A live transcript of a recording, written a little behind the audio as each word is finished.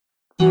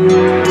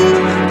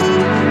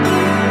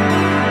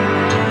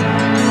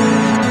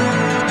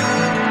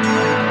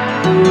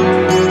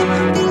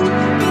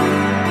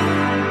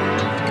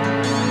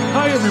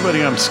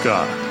I'm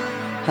Scott.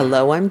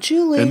 Hello, I'm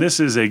Julie. And this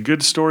is a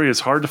Good Story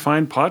is Hard to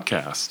Find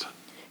podcast,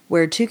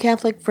 where two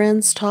Catholic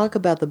friends talk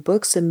about the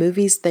books and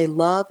movies they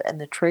love and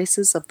the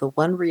traces of the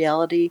one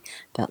reality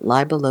that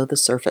lie below the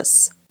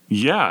surface.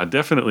 Yeah,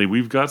 definitely.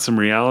 We've got some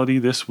reality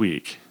this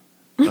week.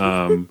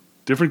 Different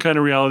kind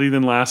of reality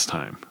than last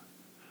time.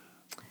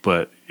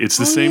 But it's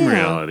the same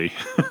reality.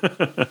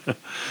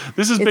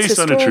 This is based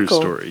on a true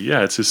story.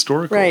 Yeah, it's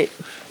historical. Right.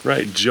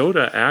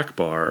 Jodhaa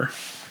Akbar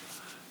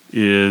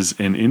is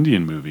an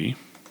Indian movie,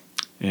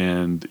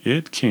 and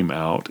it came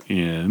out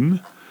in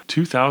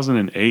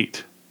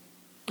 2008.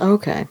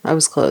 Okay, I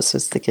was close. I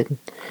was thinking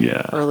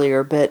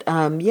earlier. But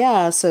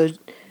so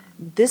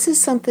this is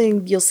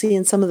something you'll see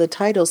in some of the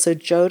titles. So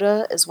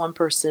Jodhaa is one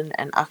person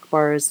and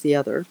Akbar is the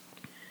other.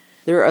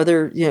 There are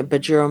other,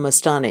 Bajiro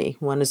Mastani.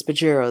 One is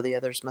Bajiro, the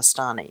other's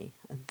Mastani.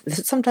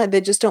 Sometimes they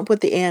just don't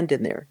put the and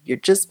in there. You're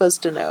just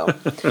supposed to know.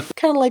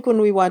 Kind of like when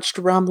we watched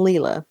Ram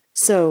Leela,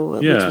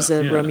 which was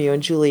Romeo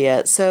and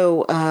Juliet.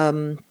 So,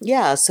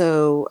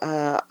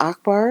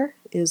 Akbar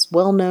is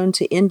well known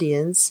to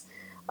Indians.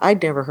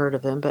 I'd never heard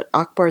of him, but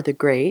Akbar the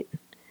Great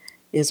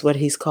is what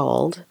he's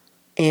called.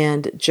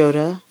 And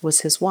Jodhaa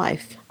was his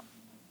wife.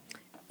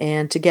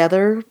 And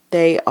together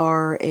they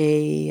are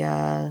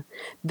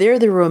they're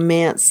the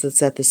romance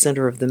that's at the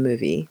center of the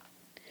movie.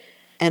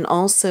 And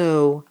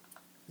also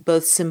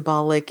both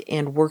symbolic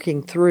and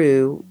working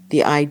through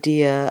the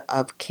idea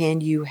of,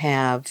 can you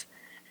have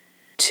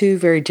two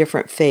very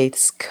different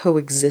faiths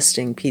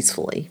coexisting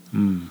peacefully?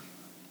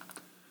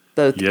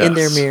 Both in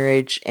their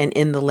marriage and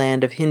in the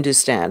land of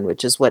Hindustan,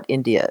 which is what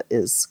India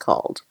is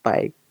called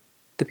by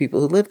the people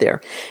who live there.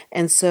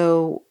 And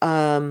so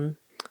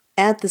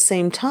at the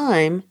same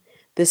time,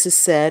 this is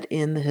set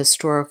in the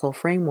historical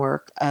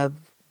framework of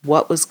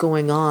what was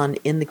going on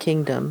in the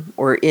kingdom,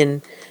 or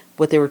in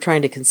what they were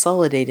trying to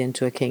consolidate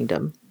into a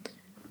kingdom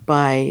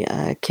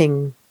by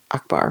King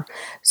Akbar.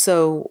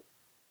 So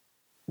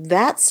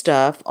that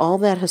stuff, all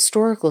that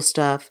historical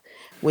stuff,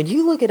 when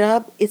you look it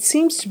up, it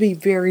seems to be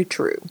very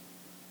true.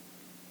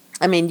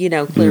 I mean,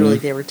 clearly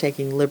they were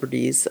taking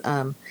liberties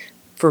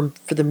for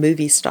the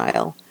movie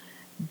style.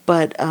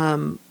 But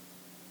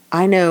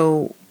I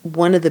know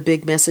one of the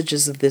big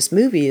messages of this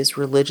movie is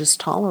religious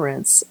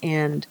tolerance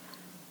and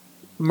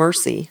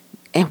mercy.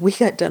 And we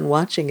got done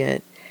watching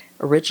it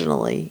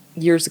originally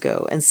years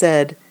ago and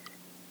said,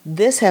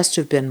 this has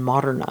to have been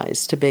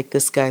modernized to make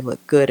this guy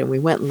look good. And we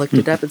went and looked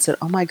it up and said,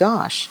 oh my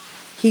gosh,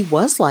 he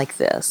was like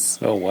this.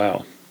 Oh,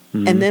 wow.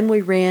 Mm-hmm. And then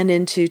we ran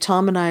into,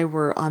 Tom and I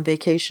were on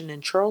vacation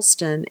in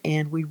Charleston,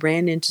 and we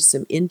ran into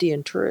some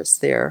Indian tourists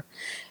there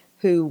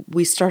who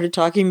we started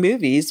talking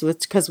movies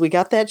with because we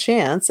got that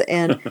chance,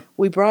 and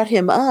we brought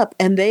him up,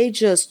 and they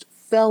just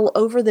fell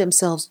over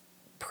themselves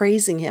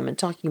praising him and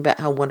talking about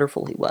how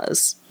wonderful he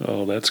was.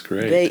 Oh, that's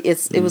great.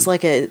 It was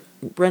like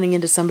running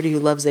into somebody who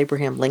loves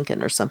Abraham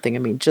Lincoln or something. I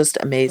mean, just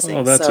amazing.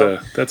 Oh,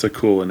 that's a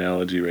cool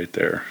analogy right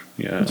there.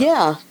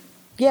 Yeah.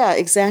 Yeah,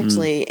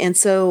 exactly. And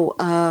so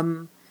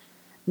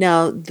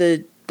now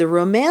the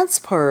romance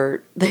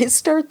part, they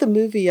start the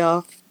movie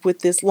off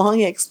with this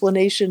long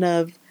explanation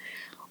of,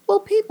 well,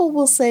 people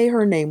will say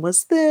her name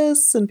was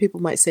this, and people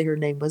might say her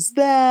name was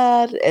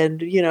that,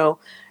 and,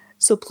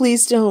 so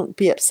please don't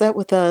be upset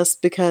with us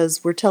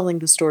because we're telling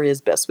the story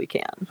as best we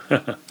can.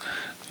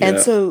 And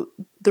so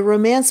the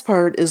romance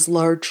part is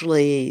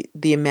largely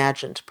the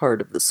imagined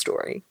part of the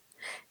story.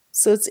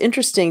 So it's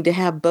interesting to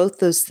have both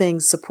those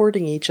things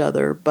supporting each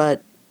other,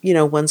 but,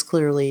 one's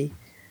clearly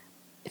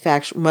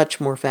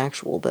much more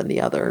factual than the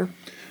other.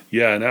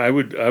 Yeah, and I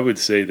would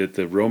say that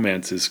the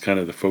romance is kind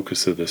of the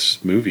focus of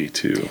this movie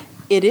too.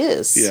 It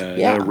is.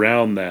 Yeah. And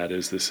around that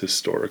is this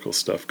historical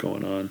stuff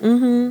going on.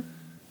 Mm-hmm.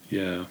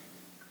 Yeah.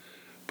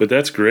 But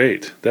that's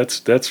great.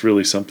 That's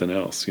really something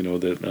else,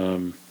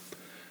 that,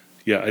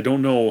 I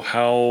don't know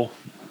how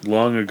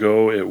long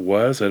ago it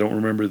was. I don't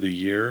remember the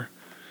year.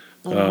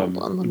 Hold on,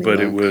 let me but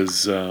look. It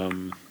was,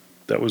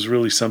 that was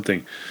really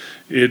something.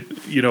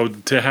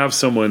 To have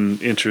someone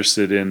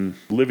interested in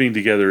living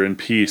together in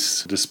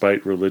peace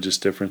despite religious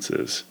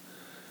differences.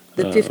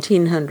 The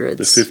 1500s.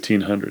 The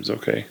 1500s,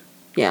 okay.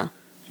 Yeah.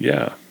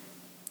 Yeah.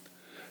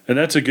 And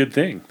that's a good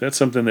thing. That's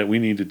something that we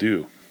need to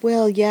do.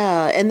 Well,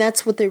 yeah, and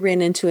that's what they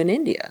ran into in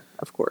India,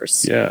 of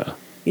course. Yeah.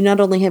 You not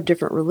only have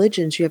different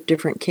religions, you have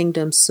different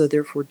kingdoms, so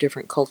therefore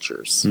different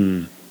cultures.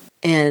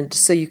 And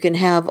so you can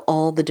have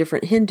all the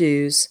different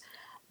Hindus,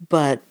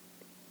 but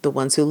the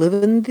ones who live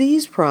in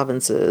these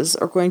provinces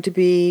are going to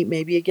be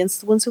maybe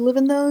against the ones who live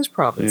in those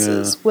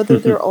provinces, whether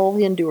they're all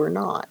Hindu or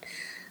not.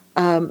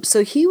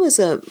 So he was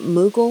a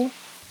Mughal,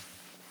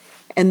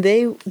 and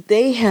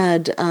they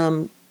had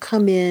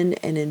come in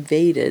and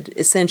invaded,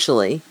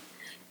 essentially,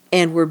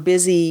 and were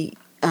busy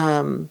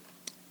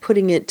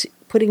putting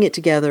it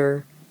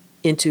together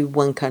into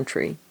one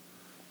country.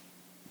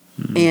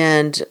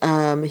 And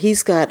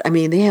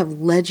they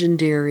have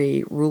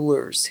legendary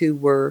rulers who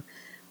were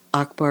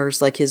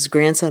Akbar's, like his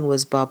grandson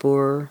was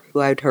Babur,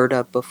 who I'd heard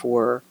of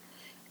before,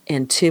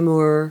 and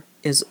Timur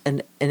is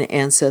an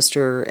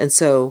ancestor. And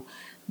so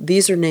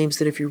these are names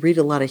that if you read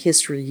a lot of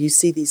history, you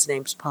see these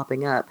names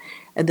popping up.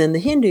 And then the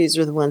Hindus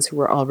are the ones who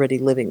were already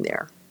living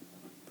there.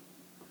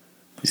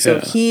 So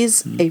Yeah.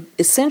 he's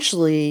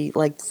essentially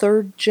like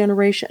third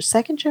generation,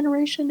 second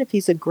generation, if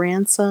he's a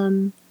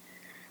grandson.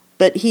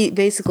 But he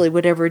basically,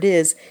 whatever it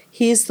is,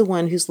 he's the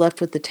one who's left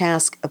with the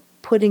task of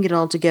putting it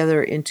all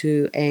together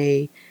into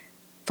a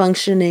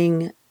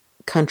functioning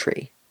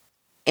country.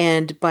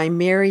 And by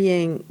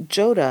marrying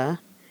Jodhaa,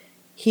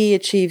 he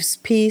achieves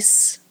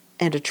peace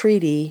and a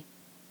treaty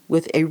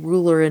with a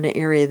ruler in an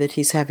area that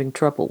he's having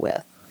trouble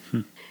with.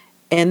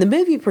 And the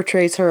movie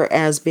portrays her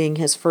as being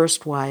his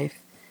first wife.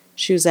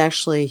 She was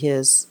actually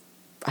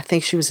I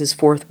think she was his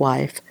fourth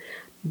wife.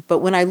 But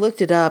when I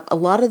looked it up, a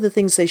lot of the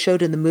things they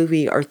showed in the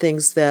movie are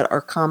things that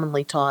are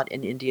commonly taught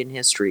in Indian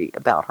history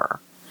about her.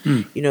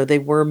 You know, they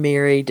were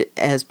married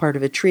as part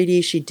of a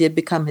treaty. She did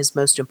become his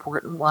most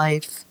important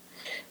wife.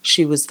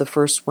 She was the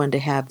first one to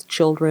have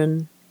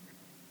children.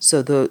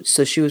 So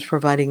she was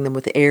providing them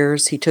with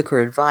heirs. He took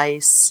her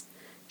advice.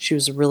 She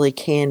was a really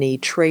canny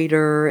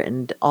trader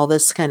and all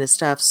this kind of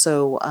stuff.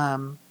 So,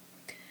 as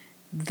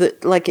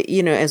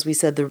we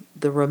said,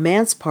 the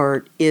romance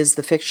part is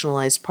the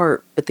fictionalized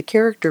part, but the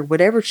character,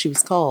 whatever she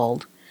was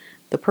called,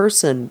 the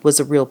person was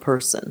a real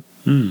person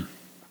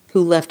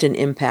who left an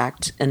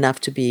impact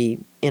enough to be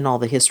in all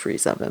the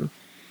histories of him.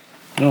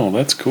 Oh,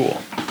 that's cool.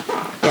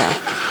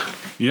 Yeah.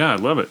 Yeah, I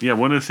love it. Yeah,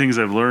 one of the things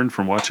I've learned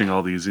from watching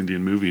all these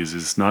Indian movies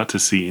is not to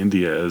see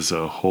India as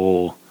a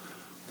whole,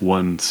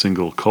 one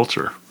single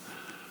culture.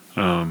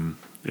 And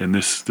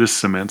this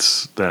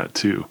cements that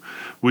too.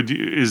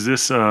 Is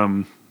this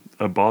a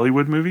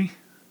Bollywood movie?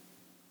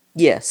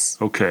 Yes.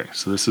 Okay,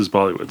 so this is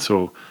Bollywood.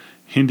 So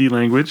Hindi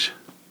language?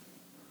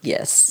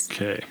 Yes.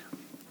 Okay.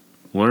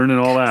 Learning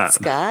all that.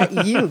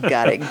 Scott, you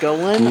got it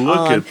going Look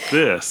on. at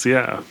this,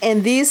 yeah.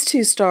 And these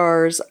two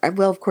stars,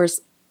 well, of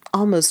course,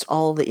 almost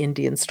all the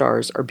Indian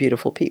stars are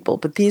beautiful people,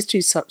 but these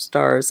two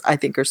stars, I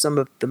think, are some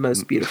of the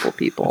most beautiful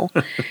people.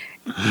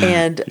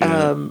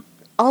 And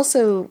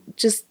also,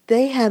 just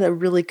they had a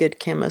really good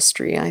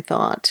chemistry, I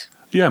thought.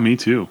 Yeah, me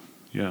too.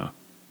 Yeah.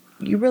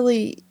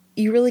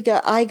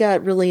 I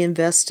got really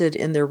invested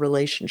in their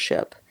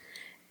relationship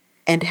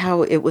and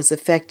how it was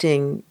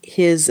affecting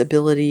his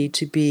ability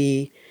to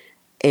be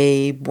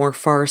a more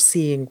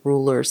far-seeing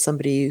ruler,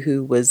 somebody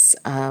who was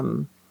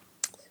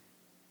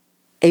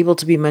able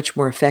to be much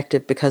more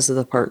effective because of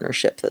the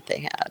partnership that they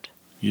had.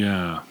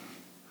 Yeah.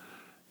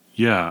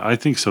 Yeah, I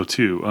think so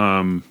too.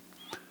 I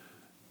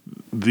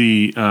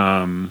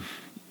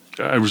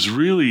was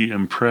really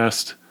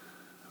impressed.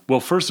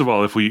 Well, first of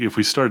all, if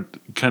we start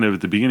kind of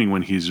at the beginning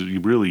when he's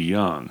really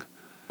young,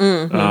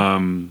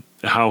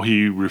 how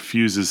he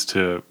refuses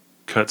to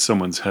cut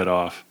someone's head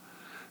off,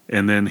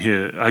 and then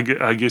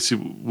I guess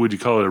would you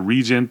call it a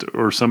regent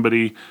or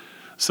somebody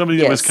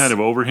that was kind of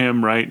over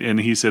him, right? And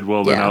he said,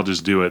 "Well, then I'll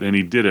just do it," and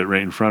he did it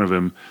right in front of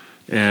him,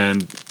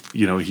 and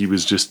he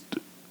was just.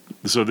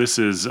 So this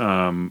is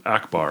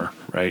Akbar,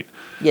 right?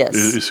 Yes,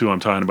 is who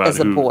I'm talking about. As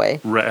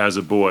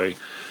a boy,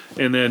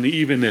 and then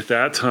even at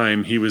that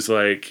time, he was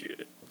like,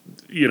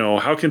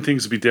 how can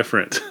things be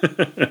different?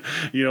 I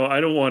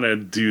don't want to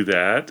do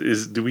that.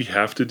 Do we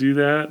have to do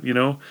that?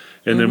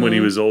 And then when he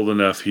was old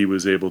enough, he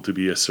was able to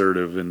be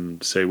assertive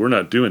and say, we're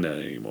not doing that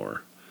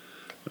anymore.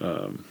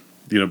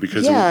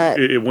 Because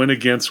it went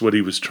against what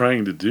he was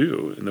trying to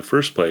do in the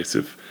first place.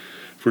 If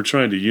we're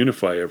trying to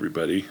unify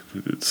everybody,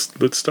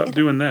 let's stop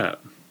doing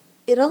that.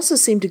 It also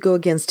seemed to go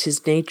against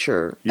his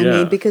nature. I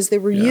mean, because they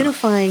were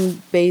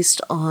unifying based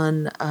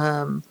on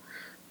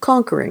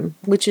conquering,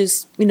 which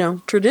is,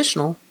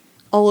 traditional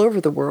all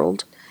over the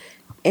world.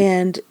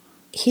 And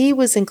he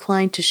was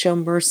inclined to show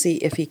mercy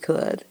if he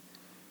could.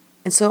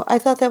 And so I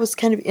thought that was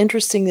kind of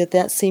interesting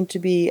that seemed to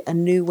be a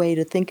new way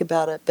to think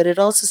about it. But it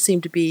also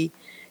seemed to be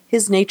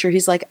his nature.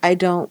 He's like, I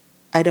don't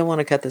want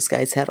to cut this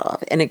guy's head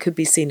off. And it could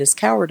be seen as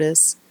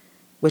cowardice,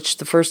 which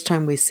the first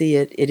time we see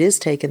it, it is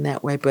taken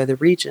that way by the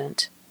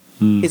regent.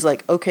 He's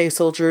like, okay,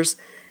 soldiers,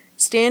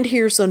 stand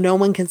here so no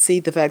one can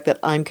see the fact that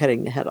I'm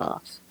cutting the head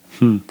off.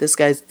 This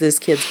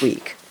kid's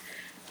weak.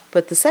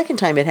 But the second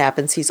time it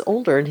happens, he's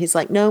older, and he's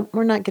like, no,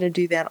 we're not going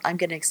to do that. I'm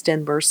going to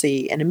extend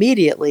mercy. And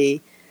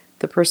immediately,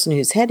 the person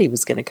whose head he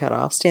was going to cut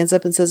off stands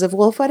up and says,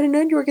 well, if I'd have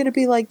known you were going to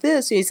be like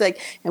this. And he's like,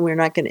 and we're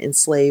not going to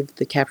enslave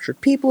the captured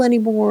people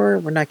anymore.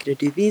 We're not going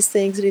to do these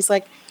things. And he's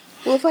like,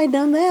 well, if I'd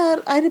known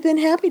that, I'd have been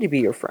happy to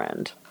be your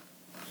friend.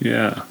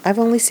 Yeah. I've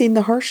only seen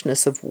the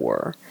harshness of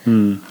war.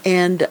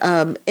 And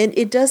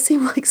it does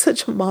seem like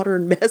such a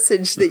modern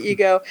message that you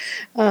go,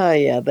 oh,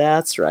 yeah,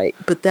 that's right.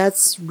 But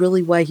that's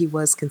really why he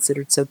was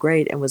considered so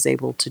great and was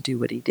able to do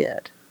what he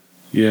did.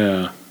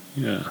 Yeah,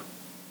 yeah.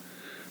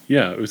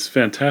 Yeah, it was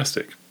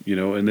fantastic,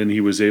 and then he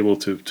was able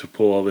to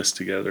pull all this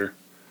together.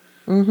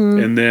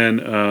 And then,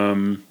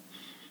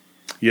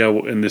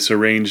 in this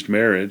arranged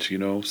marriage,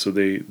 so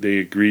they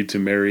agreed to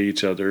marry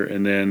each other.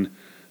 And then,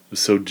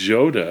 so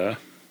Jodhaa...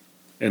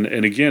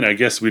 And again, I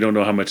guess we don't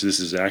know how much this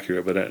is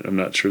accurate, but I'm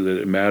not sure that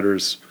it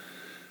matters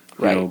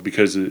Right.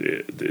 because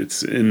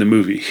it's in the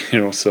movie,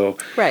 so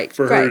Right.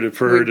 for Right.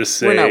 her to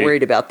say, we're not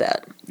worried about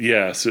that.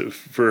 yeah, so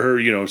for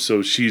her,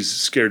 so she's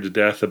scared to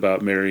death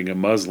about marrying a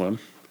Muslim,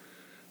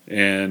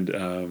 and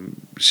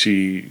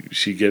she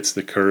gets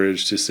the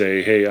courage to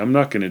say, hey, I'm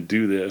not going to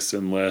do this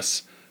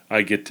unless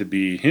I get to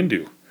be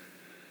Hindu.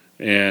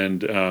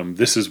 And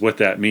this is what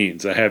that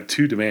means. I have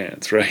two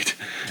demands, right?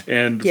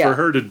 And Yeah. for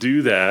her to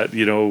do that,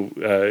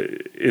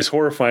 is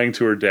horrifying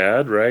to her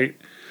dad, right?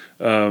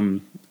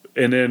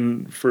 And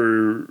then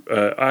for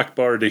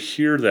Akbar to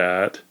hear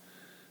that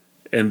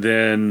and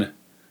then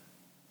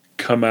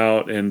come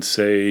out and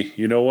say,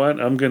 you know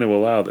what, I'm going to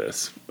allow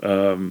this.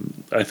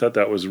 I thought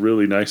that was a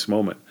really nice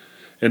moment.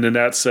 And then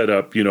that set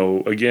up,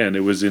 again,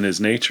 it was in his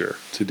nature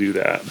to do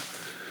that.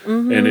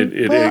 Mm-hmm. And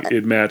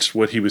it matched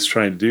what he was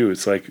trying to do.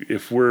 It's like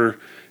if we're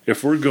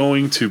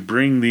going to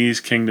bring these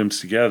kingdoms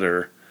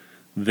together,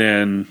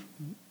 then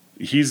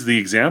he's the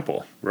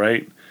example,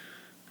 right?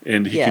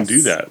 And he can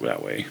do that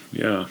way.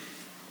 Yeah.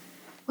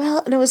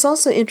 Well, and it was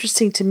also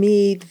interesting to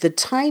me the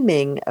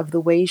timing of the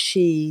way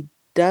she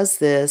does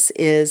this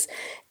is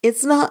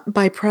it's not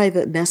by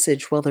private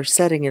message while they're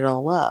setting it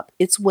all up.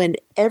 It's when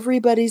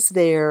everybody's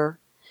there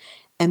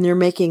and they're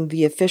making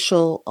the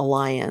official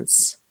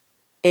alliance.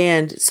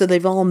 And so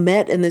they've all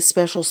met in this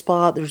special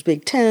spot. There's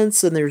big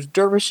tents and there's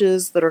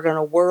dervishes that are going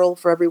to whirl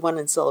for everyone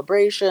in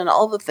celebration,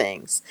 all the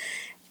things.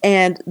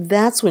 And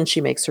that's when she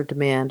makes her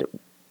demand,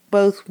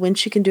 both when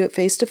she can do it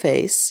face to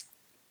face,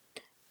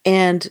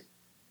 and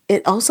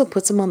it also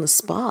puts him on the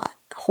spot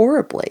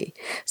horribly.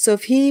 So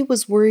if he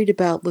was worried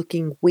about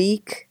looking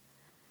weak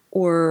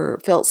or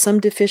felt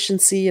some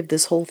deficiency of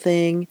this whole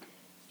thing,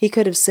 he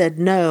could have said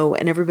no,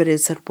 and everybody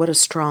had said, what a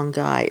strong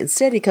guy.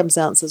 Instead, he comes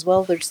out and says,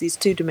 well, there's these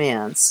two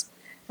demands.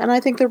 And I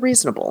think they're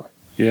reasonable.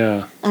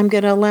 Yeah. I'm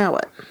going to allow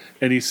it.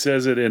 And he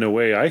says it in a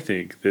way, I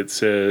think, that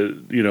says,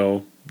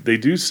 they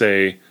do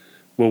say,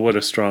 well, what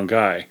a strong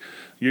guy.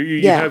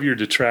 You have your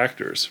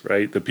detractors,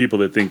 right? The people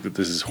that think that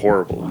this is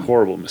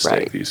horrible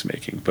mistake that he's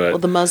making. But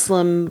the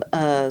Muslim,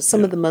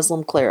 some of the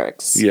Muslim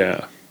clerics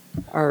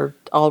are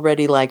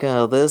already like,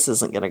 oh, this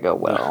isn't going to go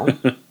well.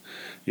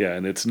 Yeah,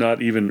 and it's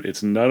not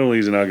only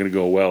is it not going to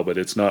go well, but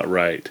it's not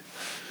right.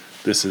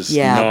 This is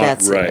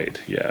not right.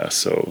 Yeah,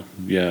 so,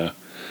 yeah.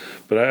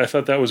 But I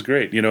thought that was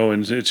great,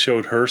 and it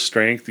showed her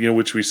strength,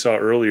 which we saw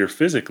earlier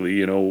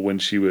physically, when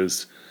she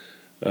was,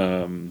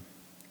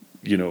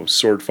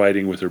 sword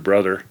fighting with her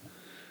brother.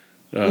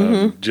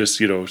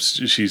 Just,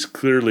 she's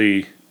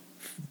clearly,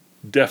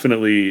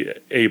 definitely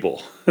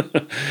able.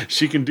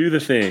 She can do the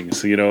things,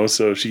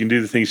 so she can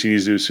do the things she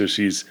needs to do. So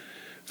she's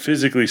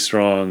physically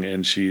strong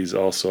and she's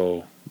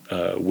also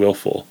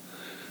willful.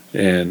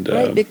 And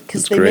right,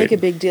 because they make a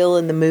big deal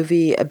in the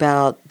movie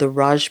about the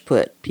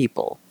Rajput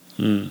people.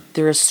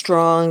 They're a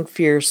strong,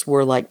 fierce,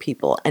 warlike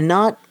people. And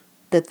not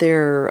that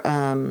they're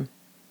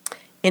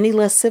any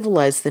less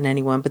civilized than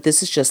anyone, but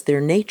this is just their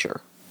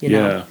nature,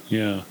 know?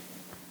 Yeah.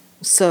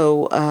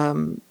 So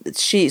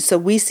so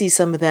we see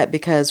some of that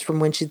because from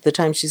the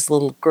time she's a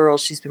little girl,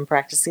 she's been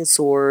practicing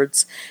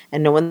swords,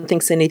 and no one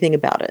thinks anything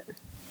about it,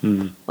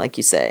 like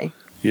you say.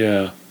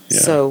 Yeah.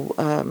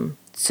 So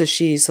so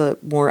she's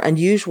more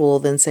unusual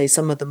than, say,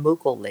 some of the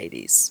Mughal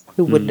ladies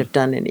who wouldn't have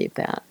done any of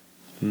that.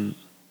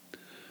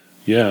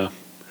 Yeah.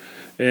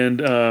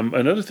 And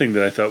another thing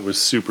that I thought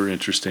was super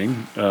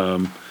interesting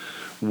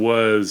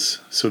was,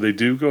 so they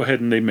do go ahead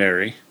and they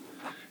marry.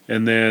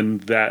 And then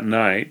that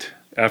night,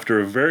 after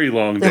a very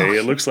long day,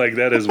 it looks like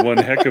that is one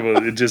heck of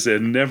a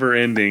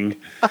never-ending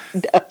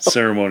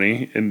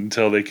ceremony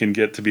until they can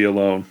get to be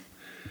alone.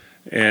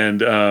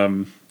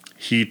 And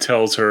he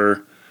tells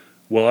her,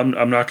 well,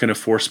 I'm not going to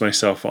force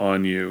myself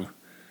on you.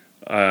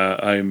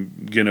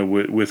 I'm going to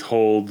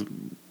withhold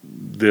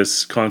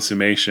this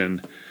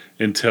consummation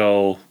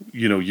until,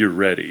 you're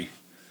ready.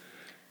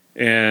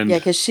 And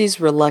because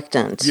she's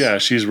reluctant. Yeah,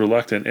 she's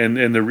reluctant.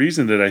 And the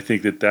reason that I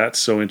think that that's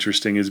so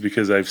interesting is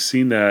because I've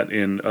seen that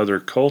in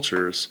other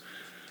cultures.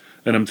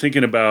 And I'm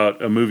thinking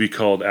about a movie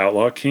called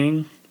Outlaw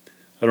King.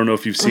 I don't know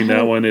if you've seen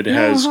that one. It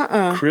has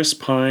Chris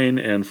Pine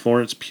and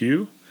Florence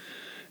Pugh.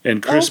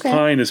 And Chris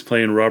Pine is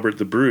playing Robert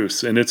the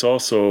Bruce, and it's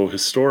also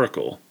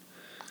historical.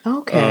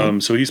 Okay.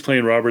 So he's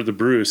playing Robert the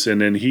Bruce,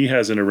 and then he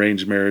has an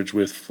arranged marriage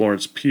with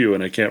Florence Pugh,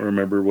 and I can't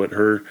remember what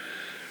her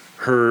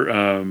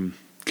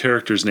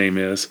character's name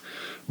is.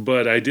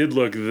 But I did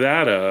look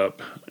that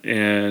up,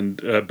 and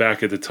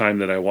back at the time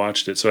that I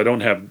watched it, so I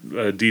don't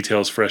have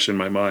details fresh in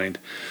my mind.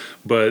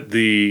 But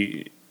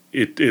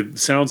it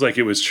sounds like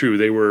it was true.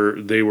 They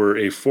were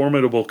a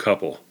formidable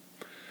couple.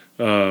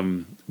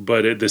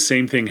 But the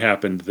same thing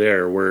happened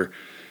there, where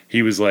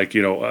he was like,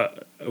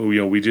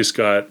 we just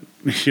got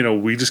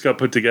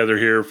put together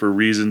here for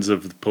reasons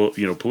of,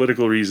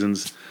 political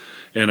reasons,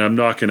 and I'm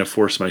not going to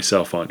force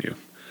myself on you.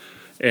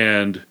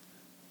 And,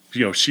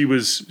 she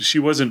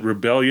wasn't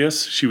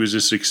rebellious. She was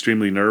just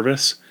extremely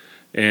nervous.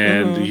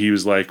 And he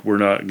was like, we're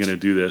not going to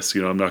do this.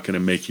 I'm not going to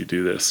make you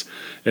do this.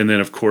 And then,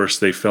 of course,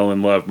 they fell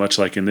in love, much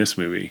like in this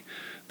movie.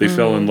 They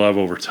fell in love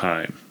over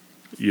time,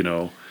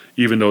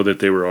 even though that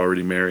they were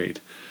already married.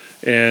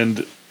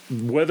 And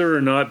whether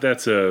or not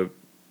that's a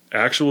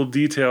actual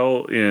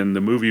detail in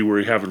the movie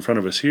we have in front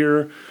of us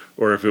here,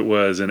 or if it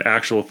was an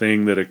actual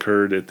thing that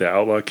occurred at the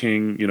Outlaw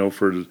King,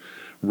 for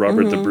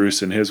Robert the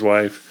Bruce and his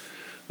wife.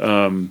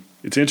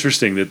 It's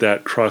interesting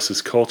that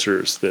crosses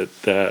cultures,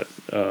 that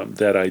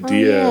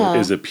idea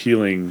is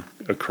appealing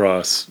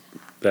across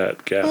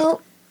that gap.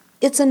 Well,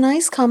 it's a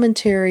nice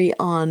commentary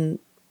on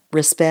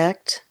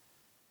respect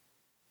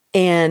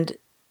and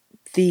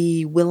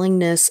the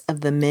willingness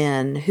of the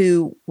men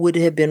who would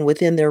have been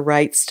within their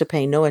rights to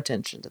pay no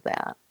attention to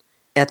that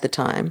at the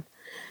time,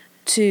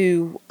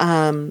 to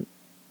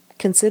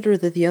consider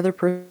that the other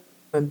person is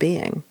a human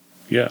being.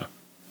 Yeah.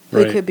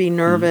 Right. Who could be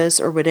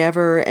nervous or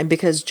whatever. And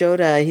because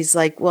Jodhaa, he's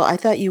like, well, I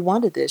thought you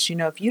wanted this.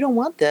 If you don't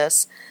want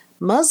this,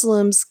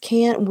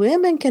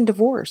 women can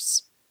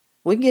divorce.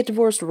 We can get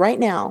divorced right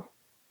now.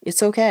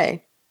 It's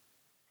okay.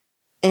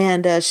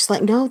 And she's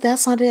like, no,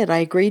 that's not it. I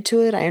agreed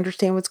to it. I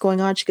understand what's going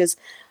on. She goes,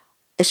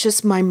 it's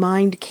just my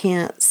mind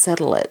can't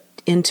settle it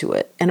into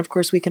it. And of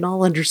course we can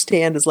all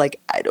understand is like,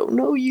 I don't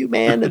know you,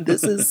 man. And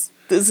this is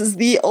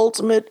the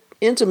ultimate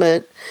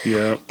intimate,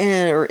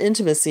 or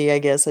intimacy, I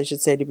guess I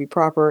should say, to be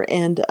proper,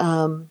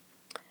 and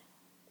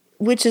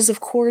which is of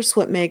course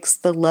what makes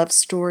the love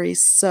story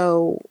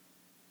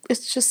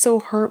it's just so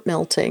heart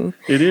melting.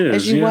 It is,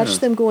 as you watch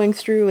them going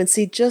through and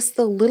see just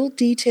the little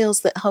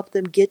details that help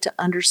them get to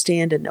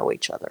understand and know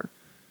each other.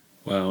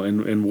 Wow,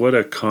 and what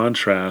a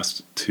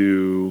contrast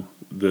to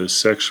the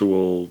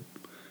sexual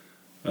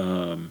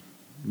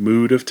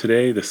mood of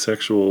today, the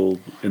sexual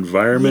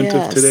environment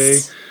of today,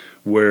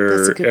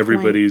 where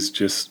everybody's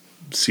just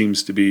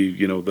seems to be,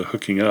 the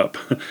hooking up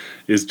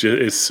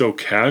is so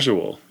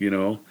casual,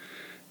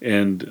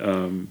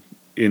 and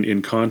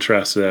in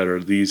contrast to that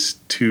are these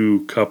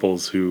two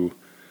couples who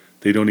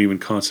they don't even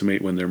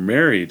consummate when they're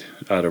married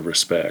out of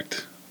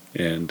respect.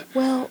 And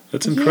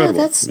that's incredible.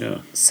 That's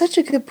such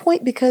a good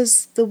point,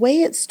 because the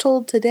way it's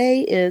told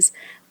today is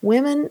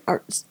women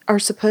are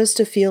supposed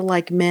to feel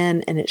like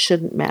men and it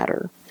shouldn't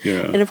matter.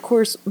 Yeah. And of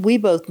course, we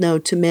both know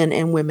to men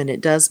and women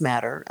it does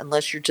matter,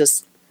 unless you're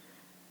just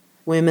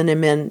women and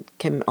men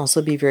can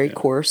also be very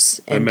coarse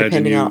and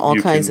depending on all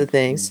kinds of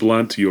things.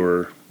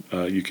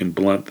 You can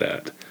blunt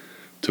that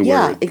to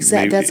where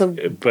exactly. That's a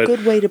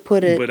good way to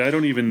put it. But I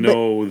don't even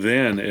know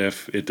then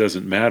if it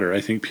doesn't matter. I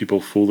think people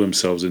fool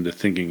themselves into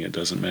thinking it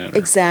doesn't matter.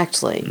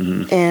 Exactly.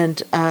 Mm-hmm.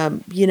 And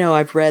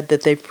I've read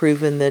that they've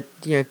proven that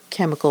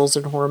chemicals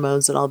and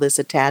hormones and all this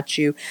attach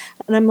you.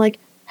 And I'm like,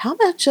 how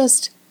about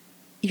just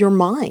your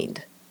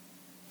mind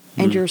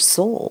and your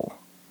soul?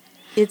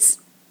 It's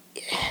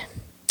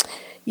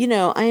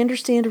I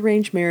understand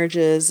arranged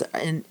marriages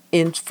and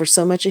for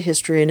so much of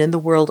history and in the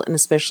world, and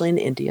especially in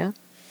India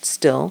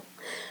still.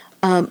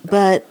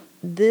 But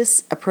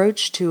this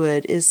approach to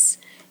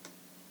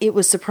it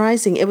was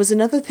surprising. It was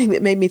another thing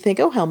that made me think,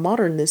 oh, how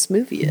modern this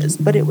movie is.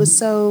 But it was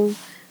so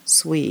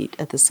sweet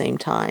at the same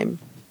time,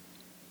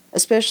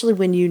 especially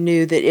when you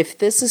knew that if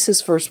this is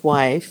his first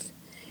wife,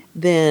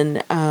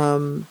 then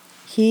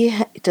he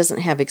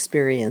doesn't have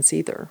experience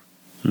either.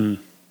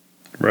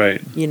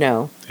 Right.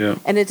 Yeah.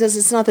 And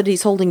it's not that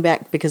he's holding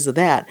back because of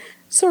that.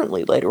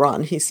 Certainly later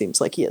on, he seems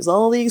like he has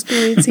all the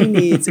experience he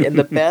needs in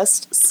the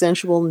best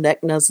sensual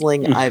neck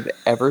nuzzling I've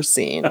ever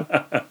seen.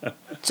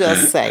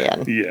 Just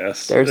saying.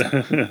 Yes.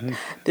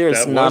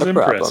 There's not a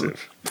problem.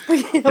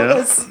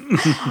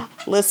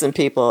 Listen,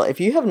 people, if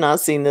you have not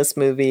seen this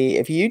movie,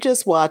 if you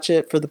just watch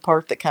it for the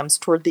part that comes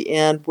toward the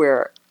end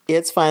where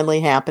it's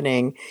finally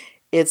happening,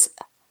 it's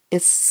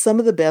some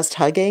of the best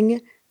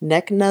hugging,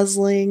 neck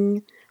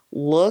nuzzling,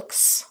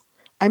 looks.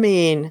 I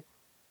mean,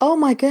 oh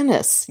my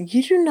goodness,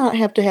 you do not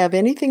have to have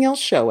anything else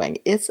showing.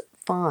 It's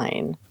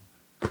fine.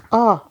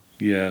 Oh.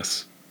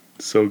 Yes.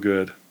 So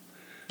good.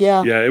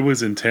 Yeah. Yeah, it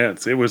was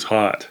intense. It was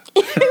hot.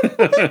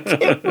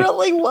 It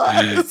really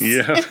was.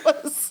 Yeah. It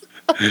was.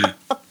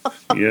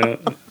 Yeah.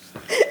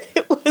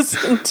 It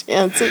was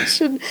intense. It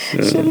should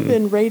have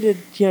been rated,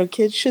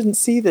 kids shouldn't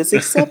see this,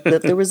 except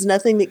that there was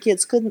nothing that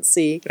kids couldn't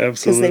see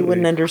because they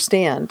wouldn't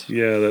understand.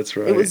 Yeah, that's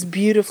right. It was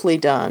beautifully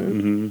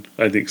done.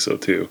 Mm-hmm. I think so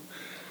too.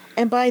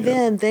 And by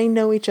then, they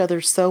know each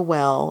other so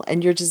well,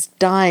 and you're just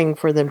dying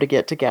for them to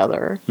get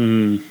together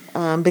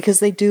because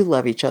they do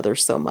love each other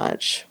so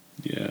much.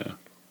 Yeah.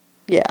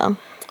 Yeah,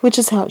 which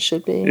is how it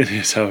should be. It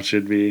is how it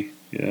should be,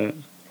 yeah.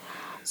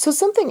 So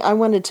something I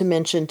wanted to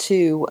mention,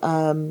 too,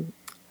 and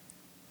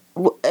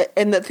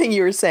the thing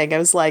you were saying, I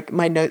was like,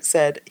 my note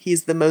said,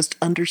 he's the most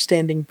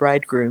understanding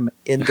bridegroom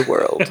in the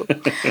world.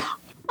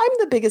 I'm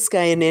the biggest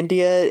guy in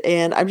India,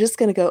 and I'm just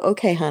going to go,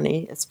 okay,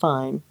 honey, it's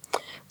fine.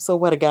 So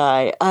what a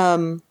guy.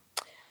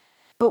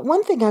 But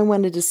one thing I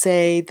wanted to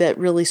say that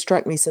really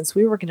struck me, since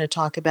we were going to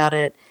talk about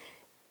it,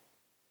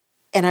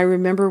 and I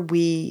remember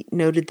we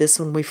noted this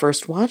when we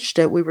first watched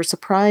it, we were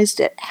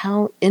surprised at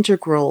how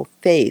integral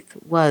faith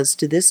was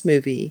to this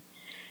movie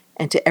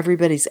and to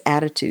everybody's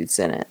attitudes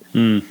in it.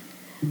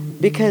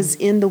 Because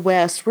in the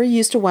West, we're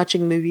used to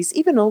watching movies,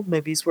 even old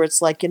movies, where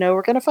it's like,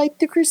 we're going to fight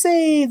the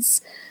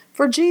Crusades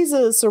for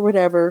Jesus or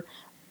whatever.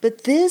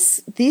 But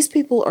these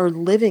people are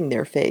living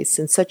their faiths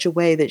in such a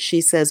way that she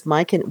says,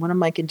 one of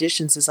my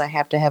conditions is I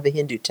have to have a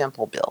Hindu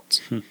temple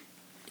built.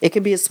 It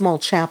can be a small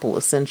chapel,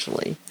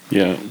 essentially.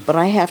 Yeah. But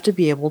I have to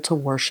be able to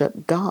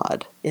worship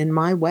God in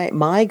my way,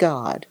 my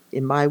God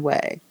in my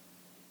way.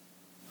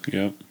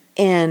 Yeah.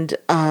 And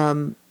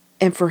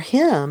for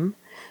him,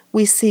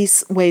 we see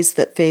ways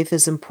that faith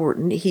is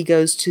important. He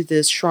goes to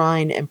this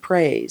shrine and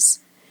prays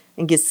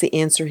and gets the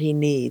answer he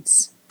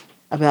needs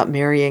about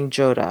marrying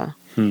Jodhaa.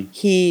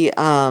 He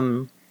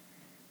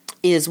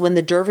is when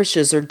the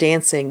dervishes are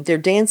dancing, they're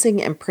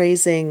dancing and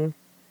praising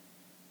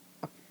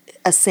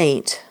a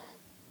saint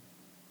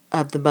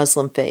of the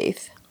Muslim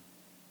faith.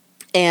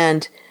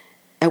 And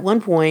at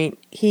one point,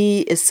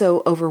 he is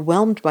so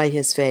overwhelmed by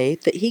his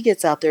faith that he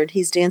gets out there and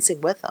he's dancing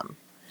with them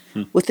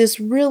with this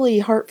really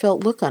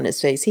heartfelt look on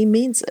his face. He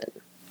means it.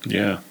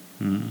 Yeah.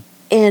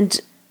 And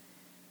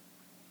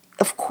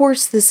of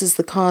course, this is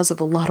the cause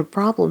of a lot of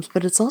problems,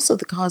 but it's also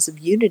the cause of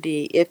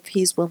unity if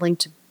he's willing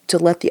to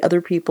let the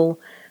other people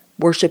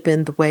worship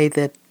in the way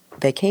that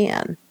they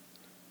can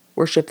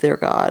worship their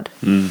God.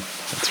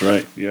 That's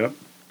right. Yep.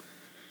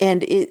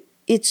 And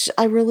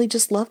I really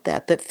just love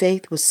that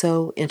faith was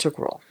so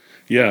integral.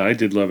 Yeah, I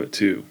did love it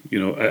too.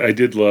 I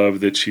did love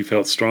that she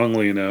felt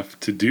strongly enough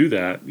to do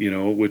that,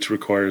 which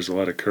requires a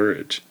lot of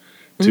courage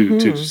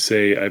to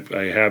say,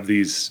 I have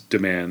these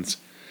demands.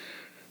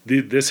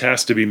 This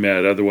has to be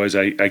met. Otherwise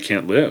I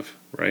can't live.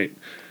 Right.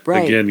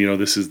 Right. Again,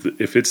 this is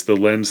if it's the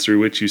lens through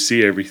which you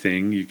see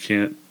everything, you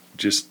can't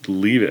just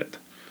leave it.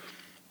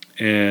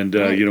 And,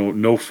 right.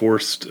 No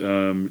forced,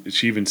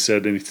 she even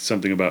said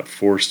something about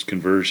forced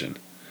conversion,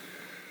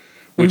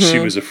 which she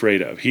was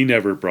afraid of. He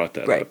never brought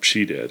that up.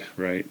 She did,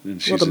 right?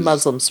 And the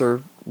Muslims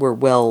were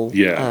well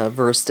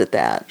versed at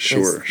that.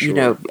 Sure.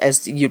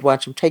 As you'd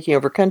watch them taking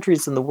over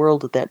countries in the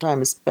world at that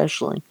time,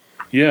 especially.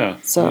 Yeah.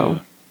 So. Yeah.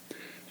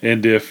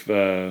 And if,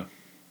 and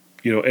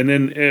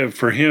then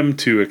for him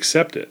to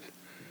accept it,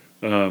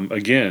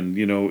 again,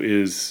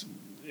 is,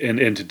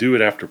 and to do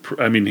it after,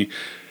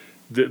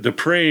 the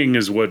praying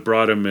is what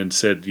brought him and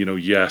said,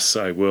 yes,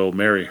 I will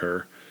marry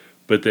her.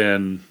 But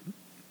then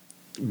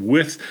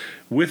with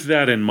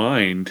that in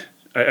mind,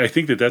 I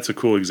think that's a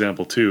cool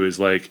example too, is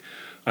like,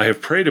 I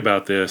have prayed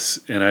about this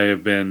and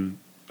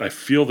I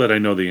feel that I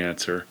know the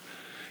answer.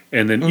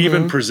 And then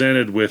even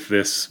presented with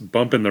this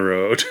bump in the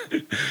road,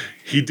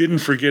 he didn't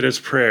forget his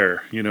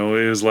prayer. It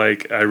was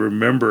like, I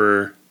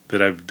remember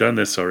that I've done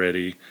this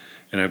already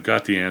and I've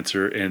got the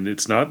answer. And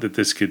it's not that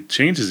this kid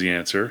changes the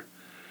answer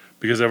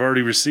because I've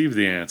already received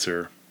the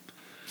answer.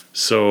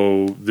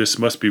 So this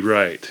must be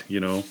right,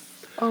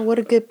 Oh, what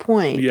a good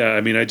point. Yeah,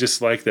 I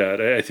just like that.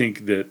 I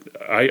think that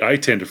I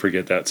tend to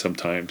forget that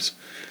sometimes.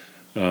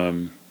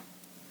 Where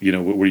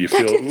you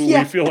feel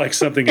you feel like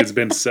something has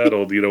been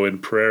settled, in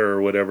prayer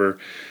or whatever,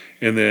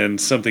 and then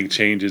something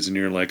changes and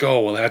you're like, oh,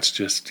 well, that's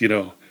just,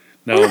 now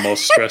I'm all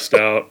stressed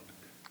out.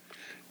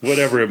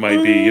 Whatever it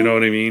might be, you know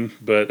what I mean?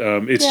 But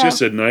it's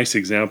just a nice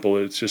example.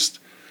 It's just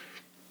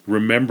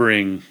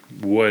remembering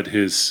what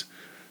his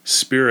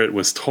spirit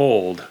was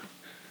told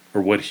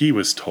or what he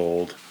was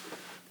told.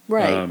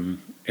 Right.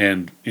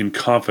 And in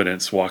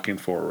confidence walking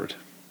forward.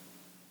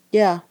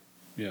 Yeah.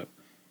 Yep.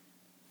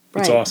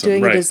 Right. It's awesome.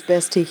 Doing it as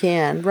best he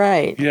can.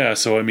 Right. Yeah.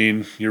 So,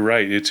 you're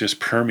right. It just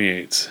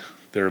permeates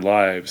their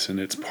lives and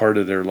it's part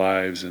of their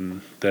lives.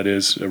 And that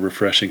is a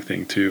refreshing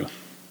thing too.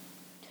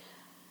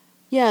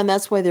 Yeah. And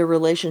that's why their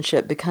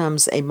relationship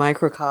becomes a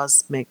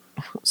microcosmic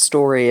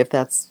story, if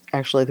that's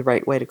actually the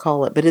right way to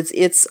call it. But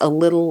it's a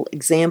little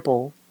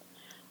example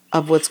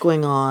of what's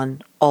going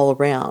on all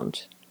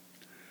around.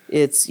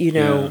 It's,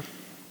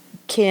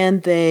 can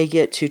they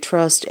get to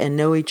trust and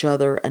know each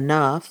other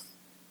enough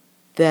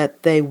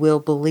that they will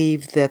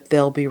believe that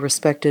they'll be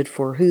respected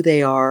for who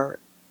they are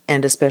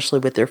and especially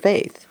with their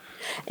faith?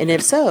 And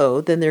if so,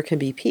 then there can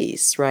be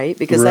peace, right?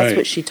 Because that's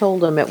what she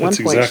told him at one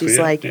point. Exactly, she's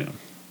like,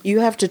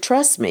 you have to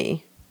trust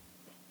me.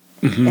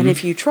 And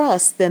if you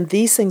trust, then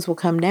these things will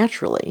come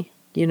naturally,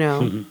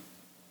 Love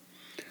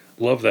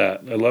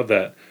that. I love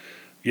that.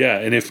 Yeah,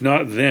 and if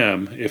not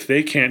them, if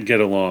they can't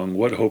get along,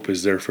 what hope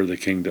is there for the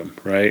kingdom,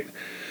 right?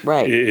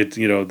 Right.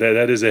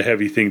 That is a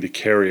heavy thing to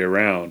carry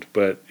around,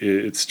 but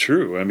it's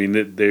true.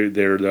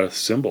 They're the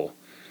symbol.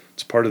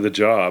 It's part of the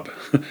job.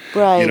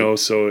 Right.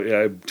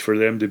 So for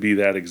them to be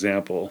that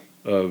example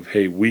of,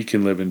 hey, we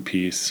can live in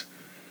peace,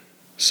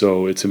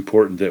 so it's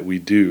important that we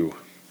do.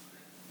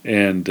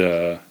 And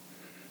then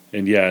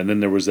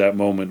there was that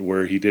moment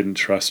where he didn't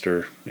trust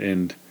her,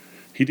 and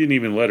he didn't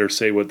even let her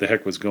say what the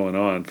heck was going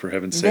on, for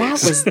heaven's sake. That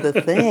was the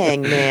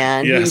thing,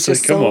 man. He was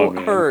just so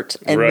hurt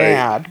and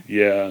mad.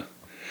 Yeah.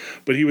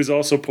 But he was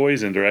also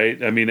poisoned,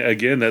 right?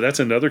 Again, that's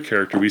another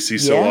character we see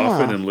so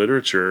often in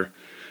literature.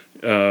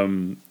 What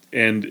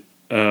do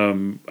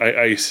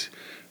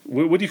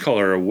you call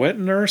her? A wet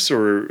nurse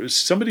or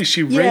somebody?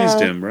 She raised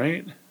him,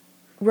 right?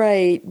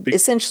 Right.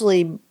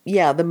 Essentially,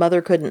 the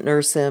mother couldn't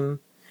nurse him.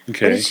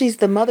 Okay.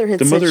 The mother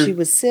said she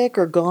was sick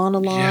or gone a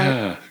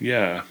lot.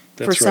 Yeah.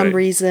 for some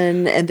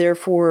reason, and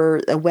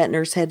therefore a wet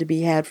nurse had to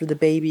be had for the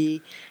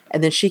baby,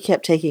 and then she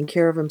kept taking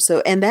care of him.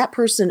 So, and that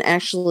person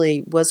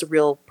actually was a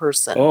real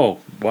person. Oh,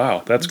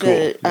 wow, that's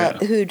cool.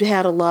 Who'd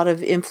had a lot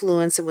of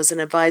influence and was an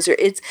advisor.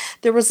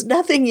 There was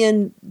nothing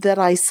in that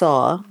I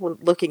saw when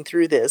looking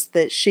through this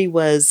that she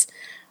was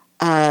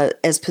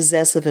as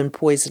possessive and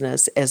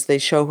poisonous as they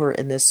show her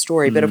in this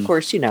story. But of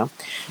course,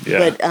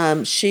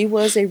 but she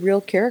was a real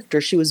character.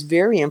 She was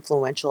very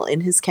influential in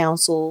his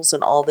counsels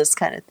and all this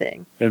kind of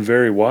thing. And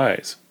very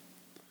wise.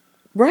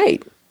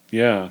 Right.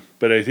 Yeah.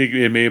 But I think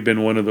it may have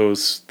been one of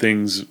those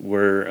things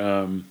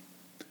where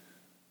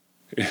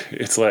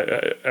it's like,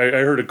 I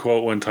heard a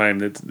quote one time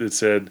that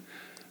said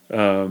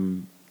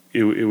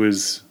it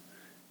was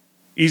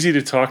easy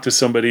to talk to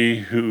somebody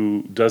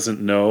who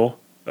doesn't know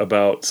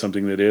about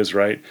something that is,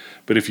 right?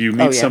 But if you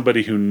meet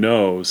somebody who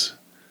knows,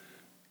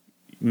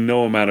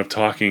 no amount of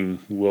talking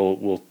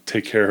will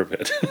take care of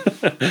it.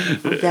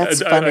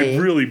 That's funny. I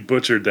really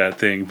butchered that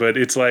thing, but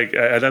it's like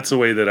that's the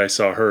way that I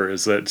saw her,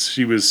 is that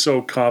she was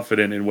so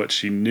confident in what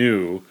she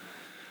knew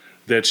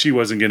that she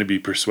wasn't going to be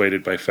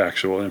persuaded by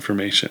factual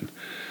information,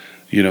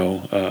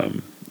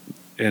 and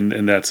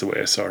that's the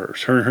way I saw her.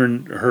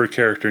 Her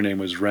character name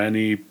was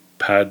Rani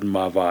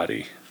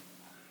Padmavati.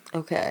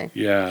 Okay.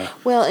 Yeah.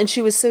 Well, and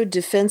she was so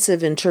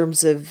defensive in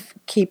terms of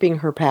keeping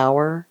her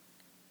power.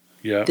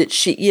 Yeah. That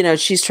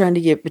she's trying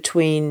to get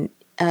between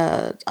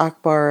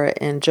Akbar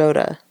and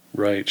Jodhaa.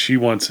 Right. She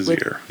wants his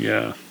ear.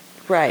 Yeah.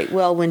 Right.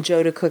 Well, when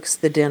Jodhaa cooks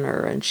the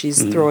dinner and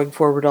she's throwing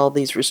forward all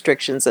these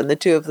restrictions, and the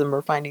two of them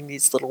are finding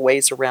these little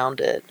ways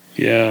around it.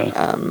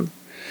 Yeah.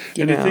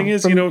 And the thing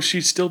is, she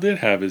still did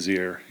have his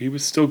ear. He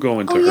was still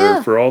going to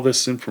her for all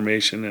this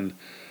information, and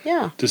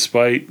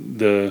despite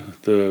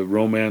the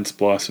romance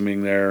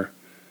blossoming there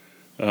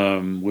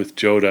with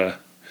Jodhaa,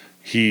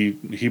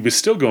 he was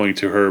still going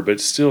to her, but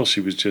still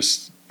she was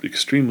just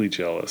extremely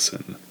jealous.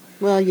 And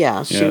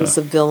she was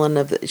a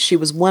villain she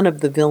was one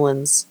of the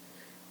villains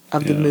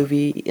of the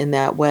movie in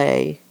that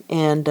way.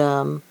 And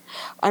and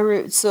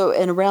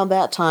around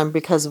that time,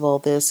 because of all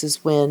this,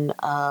 is when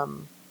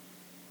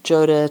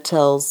Jodhaa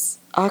tells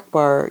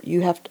Akbar,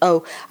 you have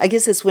to, I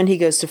guess it's when he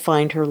goes to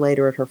find her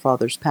later at her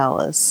father's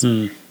palace.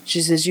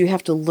 She says, you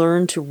have to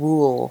learn to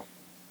rule,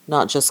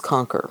 not just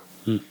conquer.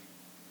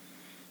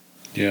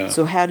 Yeah.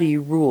 So how do you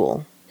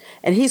rule?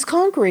 And he's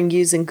conquering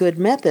using good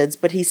methods,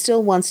 but he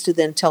still wants to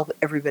then tell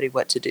everybody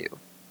what to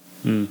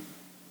do.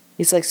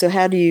 He's like, so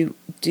how do you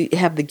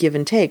have the give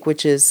and take?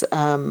 Which is,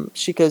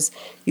 she goes,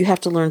 you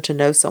have to learn to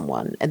know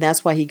someone. And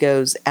that's why he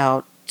goes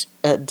out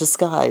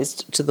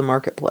disguised to the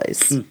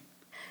marketplace.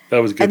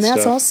 That was good stuff. And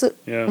that's also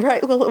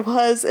right. Well, it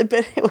was,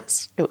 but it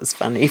was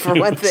funny for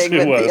one thing.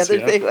 But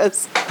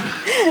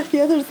the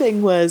other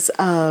thing was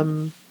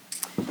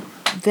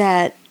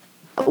that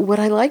what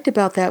I liked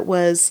about that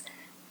was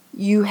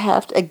you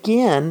have to,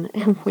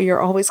 again, we are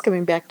always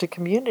coming back to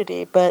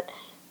community, but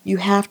you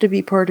have to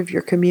be part of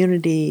your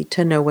community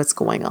to know what's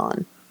going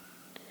on,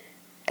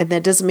 and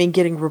that doesn't mean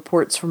getting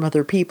reports from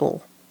other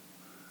people.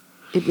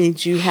 It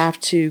means you have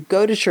to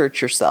go to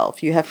church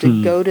yourself. You have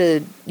to go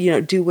to,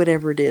 do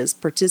whatever it is,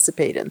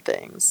 participate in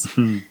things.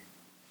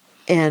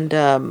 And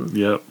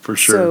for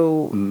sure.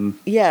 So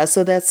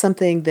so that's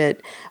something that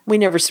we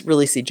never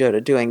really see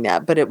Jodhaa doing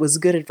that, but it was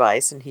good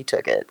advice, and he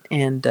took it.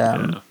 And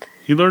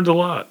he learned a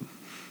lot.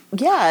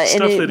 Yeah,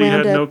 stuff that he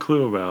had no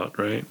clue about,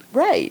 right?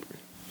 Right.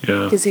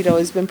 Yeah, because he'd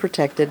always been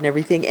protected and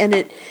everything,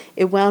 and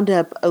it wound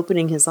up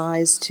opening his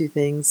eyes to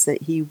things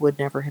that he would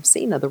never have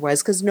seen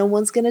otherwise, because no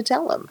one's going to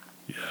tell him.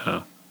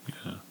 Yeah,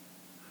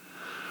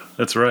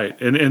 that's right.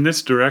 And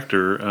this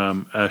director,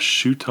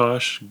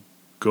 Ashutosh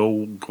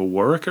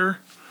Gowarkar.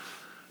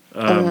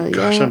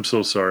 I'm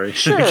so sorry.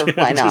 Sure,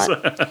 why not?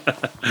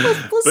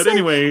 But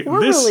anyway, we're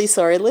really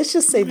sorry. Let's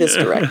just say this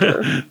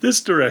director. This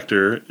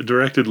director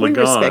directed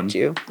Lagan. We respect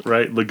you.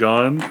 Right,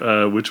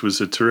 Lagan, which was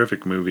a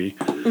terrific movie.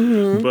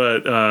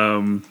 But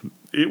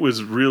it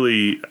was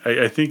really,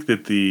 I think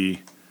that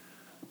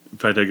in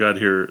fact, I got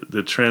here,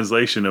 the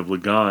translation of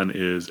Lagan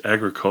is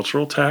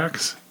agricultural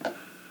tax.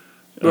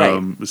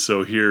 Right.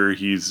 So here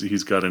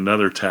he's got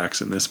another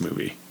tax in this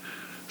movie.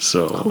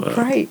 So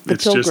right, the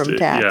pilgrim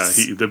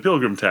tax. Yeah, the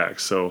pilgrim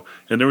tax. So,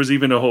 and there was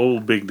even a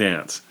whole big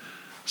dance.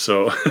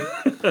 So,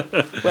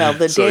 well,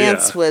 the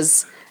dance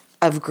was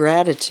of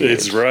gratitude.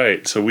 It's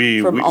right. So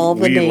we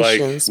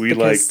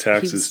like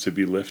taxes to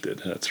be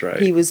lifted. That's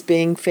right. He was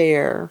being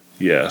fair.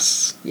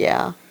 Yes.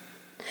 Yeah.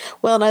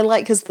 Well, and I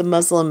like, because the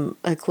Muslim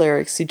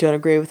clerics who don't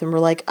agree with him were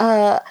like,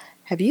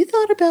 have you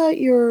thought about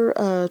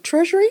your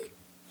treasury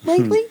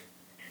lately?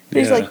 And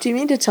he's like, do you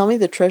mean to tell me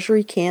the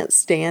treasury can't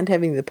stand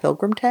having the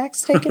pilgrim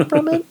tax taken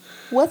from it?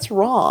 What's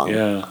wrong?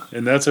 Yeah,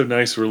 and that's a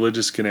nice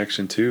religious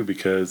connection too,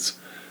 because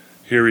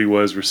here he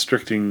was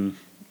restricting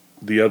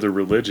the other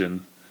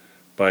religion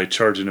by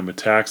charging them a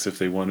tax if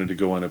they wanted to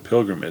go on a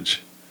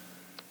pilgrimage.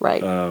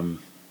 Right.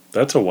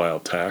 That's a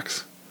wild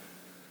tax.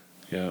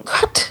 Yeah.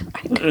 What?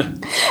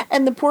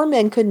 And the poor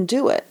men couldn't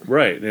do it.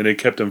 Right, and it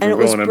kept them from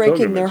going on pilgrimage. And it was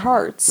breaking their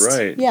hearts.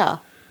 Right. Yeah.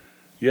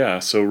 Yeah,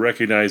 so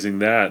recognizing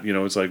that,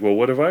 it's like, well,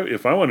 what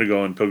if I want to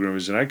go on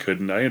pilgrimage and I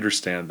couldn't? I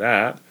understand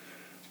that.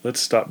 Let's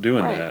stop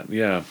doing Right. that.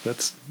 Yeah,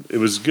 it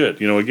was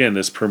good. Again,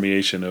 this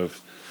permeation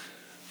of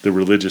the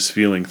religious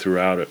feeling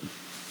throughout it.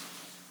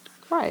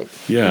 Right.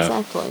 Yeah.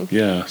 Exactly.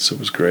 Yeah, so it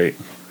was great.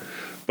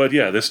 But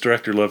yeah, this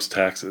director loves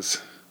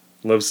taxes.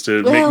 Loves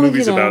to make Well,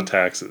 movies about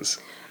taxes.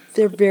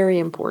 they're very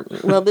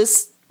important. Well,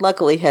 this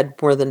luckily had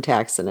more than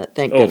tax in it,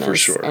 thank Oh, for goodness,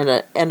 sure. and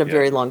a Yeah.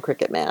 very long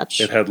cricket match.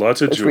 It had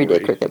lots of A 3-day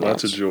jewelry. cricket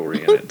Lots of match.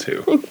 jewelry in it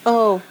too.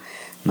 Oh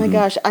my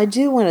gosh, I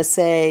do want to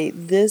say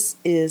this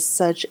is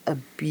such a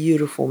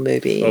beautiful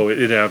movie. Oh,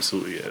 it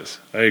absolutely is.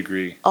 I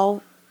agree.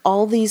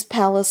 All these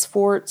palace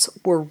forts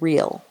were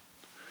real.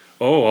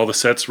 Oh, all the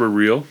sets were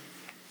real?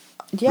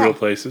 Real Yeah,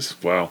 places?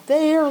 Wow.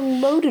 they are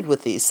loaded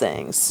with these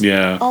things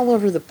Yeah. all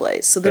over the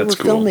place. So they That's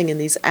were cool. filming in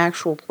these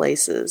actual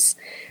places.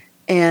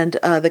 And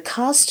the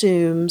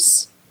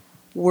costumes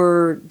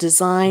were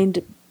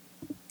designed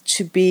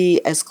to be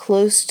as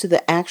close to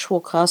the actual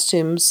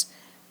costumes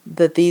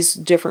that these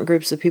different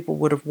groups of people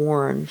would have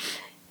worn.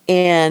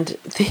 And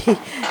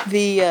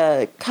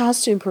the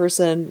costume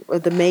person, or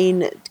the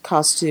main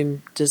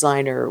costume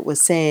designer,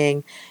 was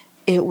saying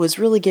it was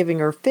really giving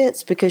her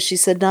fits because she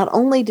said, not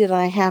only did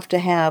I have to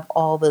have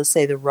all the,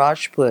 say, the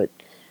Rajput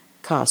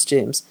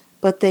costumes,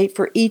 but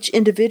for each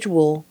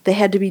individual, they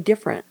had to be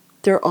different.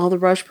 They're all the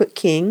Rajput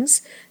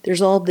kings.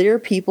 There's all their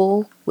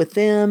people with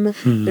them.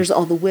 There's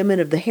all the women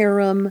of the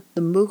harem,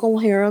 the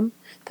Mughal harem,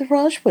 the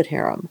Rajput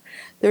harem.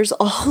 There's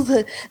all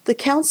the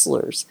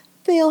counselors.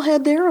 They all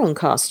had their own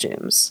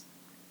costumes.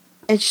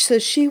 And so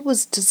she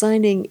was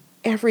designing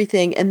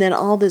everything, and then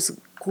all this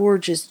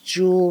gorgeous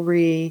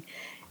jewelry,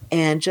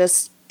 and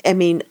just, I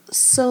mean,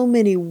 so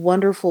many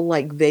wonderful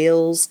like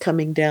veils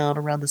coming down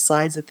around the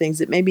sides of things.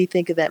 It made me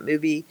think of that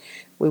movie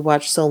we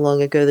watched so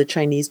long ago, the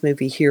Chinese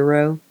movie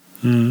Hero.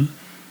 Mm-hmm.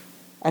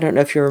 I don't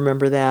know if you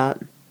remember that,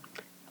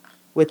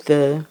 with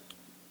the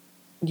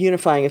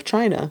unifying of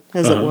China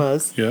as it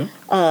was. Yeah.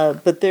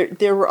 But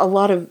there were a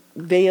lot of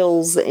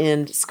veils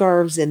and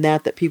scarves in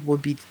that people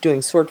would be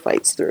doing sword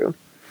fights through.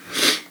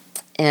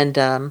 And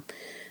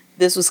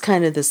this was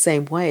kind of the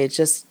same way. It's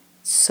just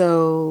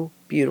so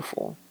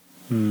beautiful.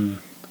 And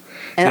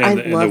Yeah, I and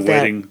the love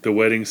that.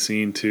 wedding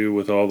scene too,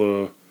 with all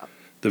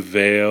the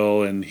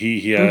veil, and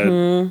he had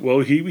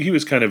well, he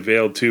was kind of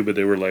veiled too, but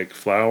they were like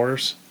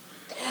flowers.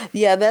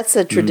 Yeah, that's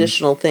a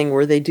traditional thing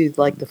where they do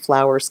like the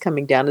flowers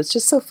coming down. It's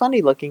just so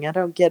funny looking. I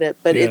don't get it,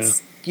 but Yeah.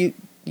 it's you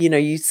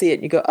see it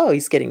and you go, "Oh,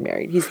 he's getting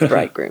married. He's the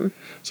bridegroom."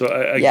 So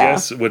I Yeah.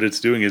 guess what it's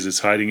doing is it's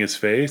hiding his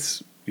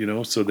face,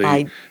 so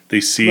I they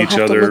see will each have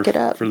to other look it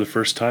up. for the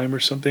first time or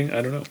something.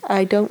 I don't know.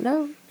 I don't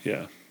know.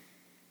 Yeah,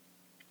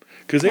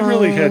 because they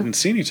really Uh, hadn't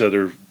seen each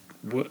other.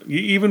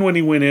 Even when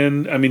he went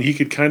in, I mean, he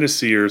could kind of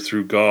see her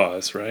through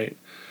gauze, right?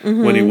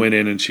 When he went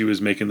in and she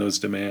was making those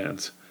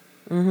demands.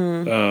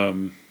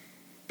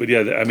 But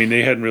yeah, I mean,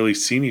 they hadn't really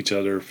seen each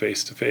other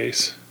face to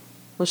face.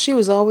 well, she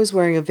was always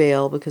wearing a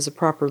veil because a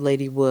proper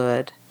lady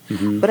would.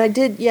 But I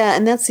did, yeah,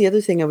 and that's the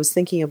other thing I was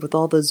thinking of with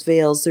all those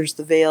veils. There's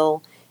the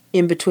veil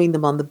in between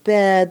them on the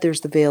bed. There's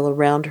the veil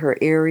around her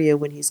area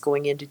when he's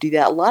going in to do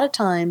that. A lot of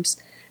times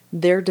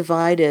they're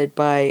divided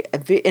by,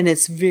 and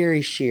it's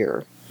very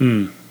sheer.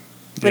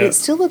 But Yeah. it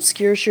still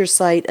obscures your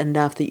sight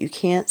enough that you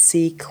can't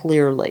see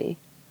clearly.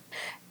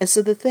 And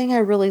so the thing I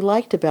really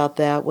liked about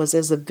that was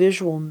as a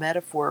visual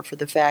metaphor for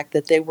the fact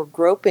that they were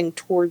groping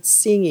towards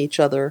seeing each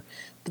other,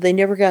 but they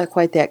never got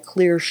quite that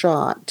clear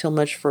shot till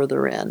much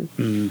further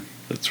in.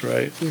 That's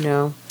right. You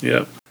know?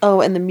 Yep.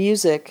 Oh, and the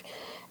music.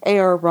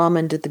 A.R.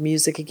 Rahman did the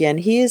music again.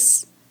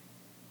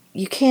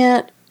 You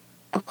can't,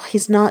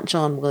 he's not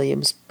John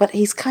Williams, but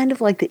he's kind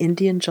of like the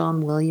Indian John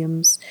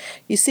Williams.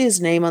 You see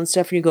his name on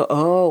stuff and you go,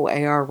 oh,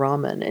 A.R.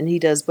 Rahman. And he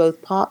does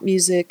both pop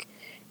music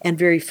and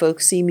very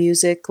folksy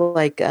music,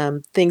 like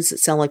things that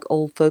sound like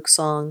old folk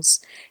songs.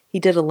 He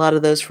did a lot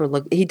of those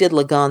he did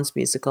Lagan's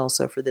music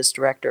also for this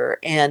director.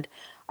 And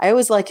I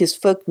always like his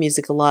folk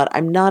music a lot.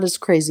 I'm not as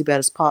crazy about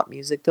his pop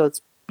music, though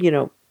it's,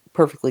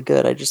 perfectly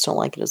good. I just don't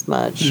like it as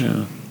much.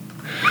 Yeah.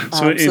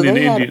 So So in an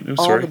they had Indian,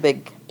 all the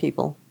big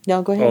people.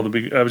 No, go all ahead. the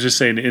big. I was just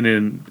saying,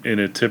 in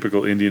a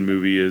typical Indian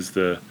movie, is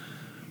the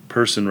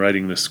person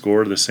writing the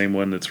score the same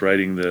one that's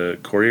writing the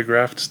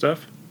choreographed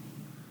stuff?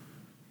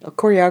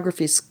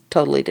 Choreography is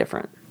totally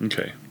different.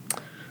 Okay.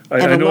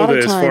 And I a know lot that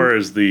of as time, far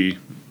as the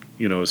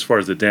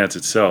dance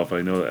itself,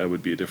 I know that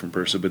would be a different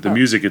person, but the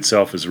music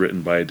itself is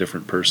written by a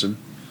different person.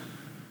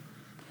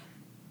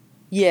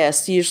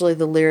 yes, usually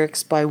the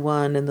lyrics by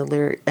one and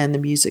the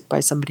music by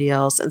somebody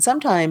else. And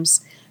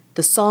sometimes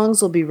the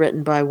songs will be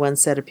written by one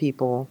set of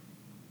people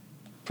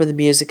for the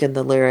music and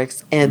the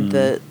lyrics, and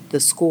the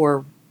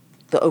score,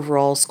 the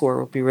overall score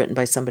will be written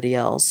by somebody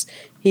else.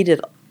 He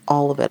did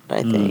all of it,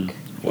 I think,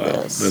 for Wow,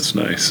 this. that's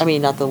nice. I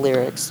mean, not the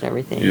lyrics and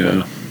everything,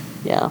 Yeah. but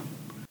yeah.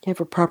 You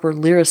have a proper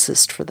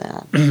lyricist for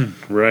that.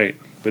 Right.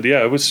 But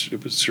yeah, it was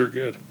sure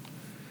good.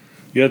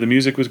 Yeah, the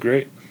music was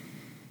great.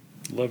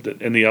 Loved it.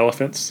 And the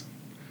elephants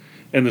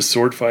and the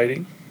sword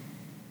fighting.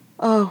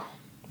 Oh,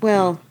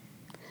 well,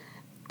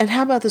 And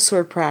how about the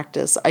sword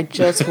practice? I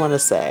just want to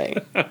say,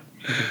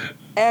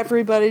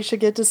 everybody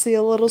should get to see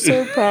a little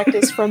sword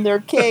practice from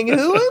their king.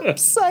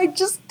 Oops, I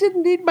just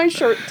didn't need my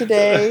shirt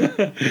today.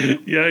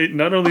 Yeah,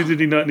 not only did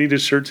he not need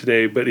his shirt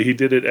today, but he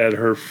did it at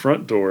her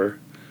front door,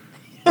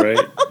 right?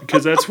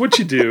 Because that's what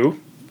you do.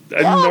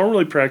 I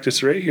normally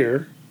practice right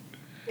here.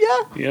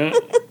 Yeah. Yeah.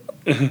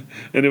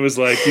 And it was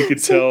like, you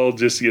could tell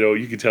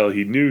you could tell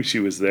he knew she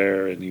was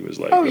there, and he was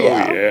like, oh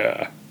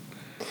yeah.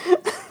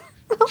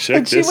 Check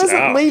and she this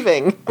wasn't out.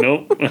 leaving.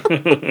 Nope.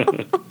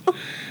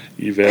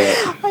 You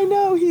bet. I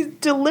know. He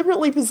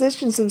deliberately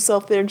positions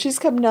himself there, and she's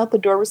coming out the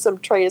door with some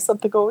tray of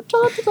something going,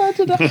 da, da,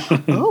 da, da, da.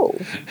 Oh,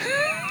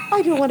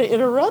 I don't want to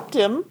interrupt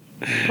him.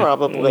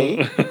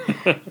 Probably.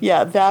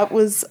 Yeah, that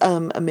was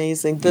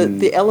amazing.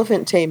 The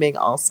elephant taming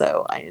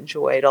also I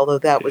enjoyed, although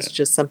that was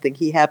just something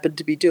he happened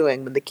to be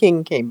doing when the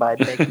king came by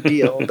to make a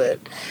deal. But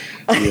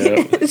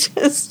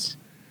just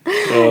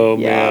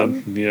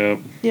man,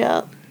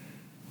 yeah.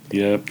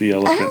 Yep, the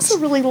elephants. I also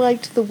really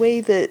liked the way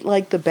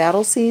that the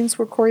battle scenes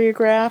were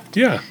choreographed.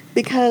 Yeah.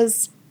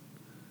 Because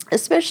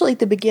especially at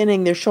the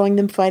beginning, they're showing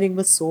them fighting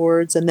with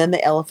swords, and then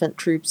the elephant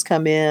troops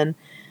come in.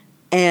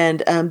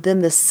 And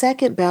then the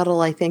second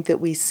battle I think that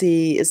we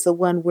see is the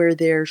one where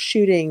they're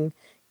shooting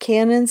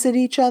cannons at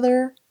each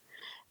other.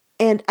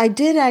 And I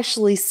did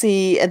actually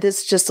see, and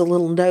this is just a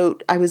little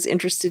note, I was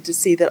interested to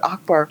see that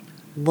Akbar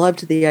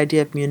loved the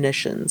idea of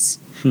munitions.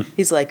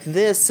 He's like,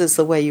 this is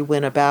the way you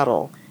win a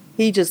battle.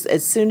 He just,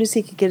 as soon as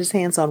he could get his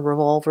hands on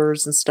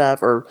revolvers and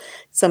stuff, or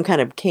some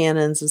kind of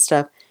cannons and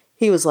stuff,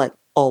 he was like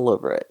all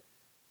over it.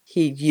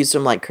 He used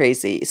them like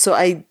crazy. So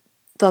I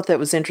thought that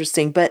was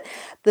interesting. But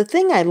the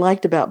thing I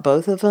liked about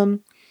both of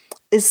them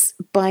is,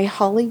 by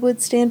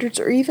Hollywood standards,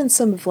 or even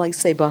some of, like,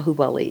 say,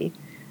 Bahubali,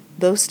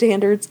 those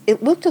standards,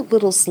 it looked a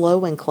little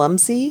slow and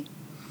clumsy,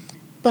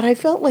 but I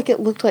felt like it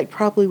looked like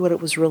probably what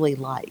it was really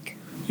like.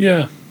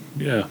 Yeah.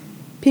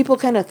 People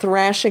kind of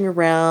thrashing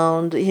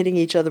around, hitting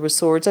each other with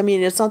swords. I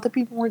mean, it's not that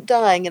people weren't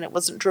dying and it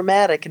wasn't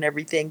dramatic and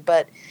everything,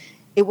 but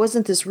it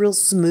wasn't this real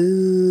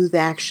smooth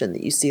action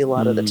that you see a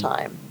lot of the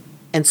time,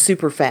 and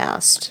super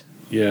fast.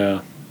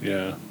 Yeah.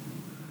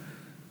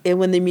 And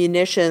when the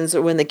munitions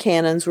or when the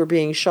cannons were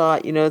being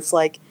shot, it's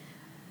like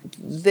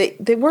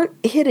they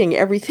weren't hitting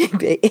everything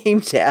they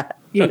aimed at,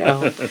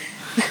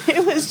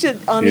 It was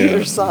just on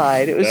either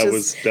side. It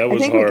was that was I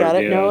think hard, we got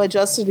it. yeah. No,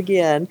 adjust it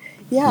again.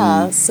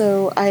 Yeah,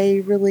 so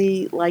I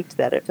really liked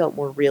that. It felt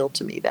more real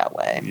to me that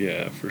way.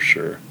 Yeah, for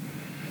sure.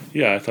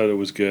 Yeah, I thought it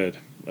was good.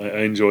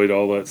 I enjoyed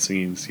all that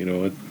scenes.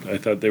 I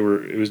thought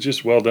it was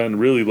just well done.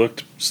 Really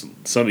looked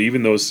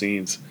even those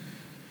scenes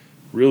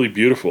really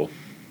beautiful.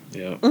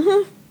 Yeah.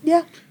 Mm-hmm.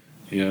 Yeah.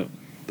 Yeah,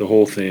 the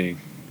whole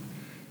thing.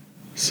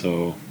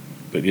 So,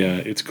 but yeah,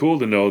 it's cool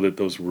to know that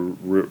those were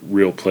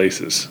real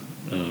places.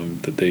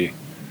 That they.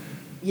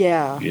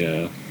 Yeah.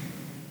 Yeah.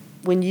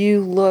 When you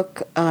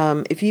look,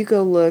 if you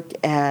go look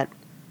at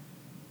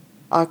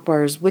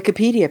Akbar's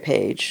Wikipedia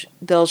page,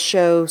 they'll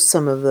show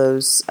some of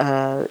those.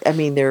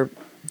 They're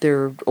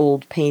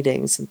old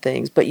paintings and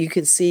things, but you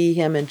can see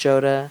him in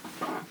Jodhaa.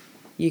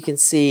 You can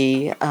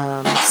see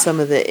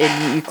some of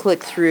and you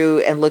click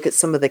through and look at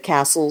some of the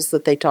castles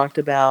that they talked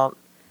about,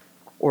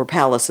 or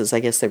palaces, I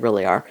guess they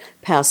really are.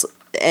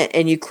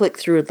 And you click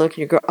through and look and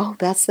you go, oh,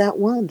 that's that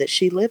one that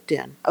she lived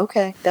in.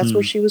 Okay, that's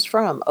where she was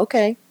from.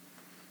 Okay.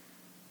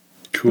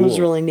 Cool. It was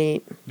really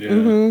neat. Yeah.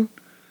 Mm-hmm.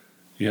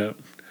 Yeah.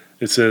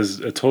 It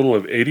says a total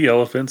of 80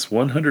 elephants,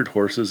 100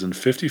 horses, and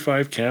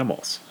 55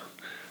 camels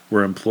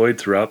were employed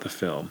throughout the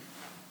film.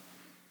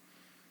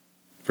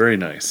 Very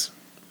nice.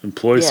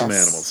 Employ some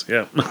animals.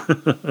 Yeah.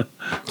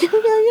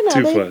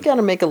 Yeah, they've got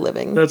to make a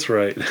living. That's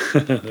right.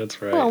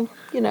 That's right. Well,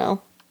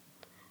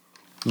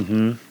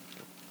 Mm-hmm.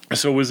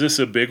 So was this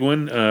a big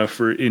one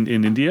for in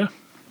India?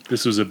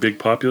 This was a big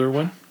popular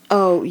one?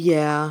 Oh,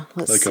 yeah.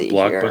 Let's see.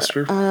 Like a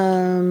blockbuster?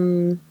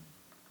 Here.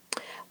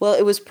 Well,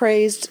 it was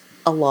praised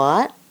a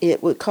lot.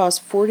 It would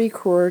cost 40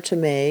 crore to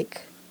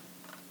make,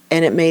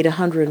 and it made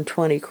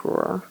 120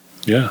 crore.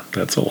 Yeah,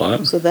 that's a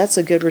lot. So that's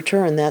a good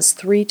return. That's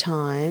 3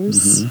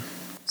 times. Mm-hmm.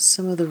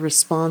 Some of the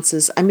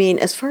responses, I mean,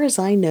 as far as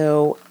I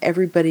know,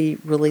 everybody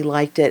really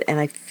liked it, and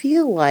I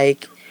feel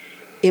like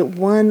it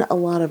won a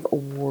lot of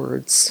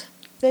awards.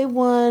 They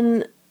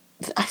won,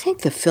 I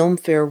think, the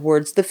Filmfare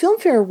Awards. The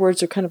Filmfare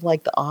Awards are kind of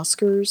like the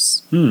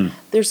Oscars.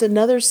 There's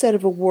another set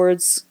of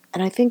awards,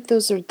 and I think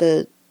those are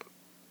the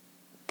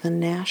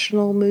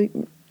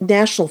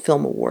National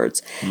Film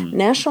Awards.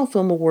 National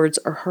Film Awards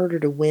are harder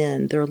to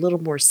win. They're a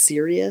little more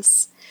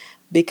serious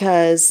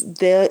because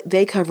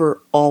they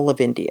cover all of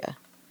India.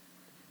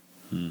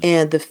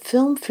 And the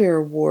Filmfare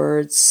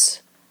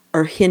Awards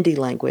are Hindi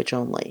language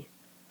only.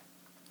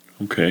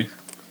 Okay.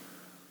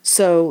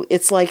 So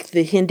it's like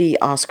the Hindi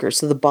Oscars,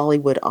 so the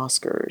Bollywood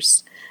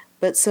Oscars.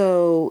 But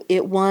so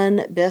it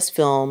won Best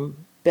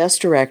Film,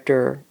 Best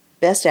Director,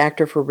 Best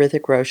Actor for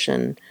Hrithik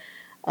Roshan.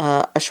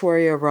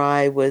 Aishwarya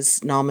Rai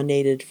was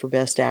nominated for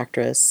Best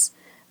Actress.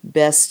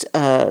 Best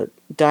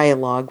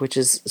Dialogue, which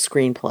is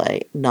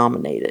Screenplay,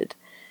 nominated.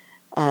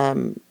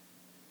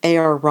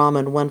 A.R.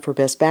 Rahman won for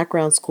Best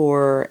Background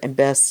Score, and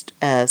Best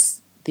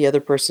as the other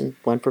person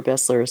won for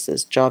Best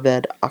Lyricist,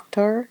 Javed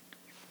Akhtar.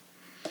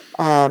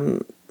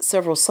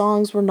 Several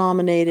songs were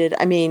nominated.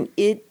 I mean,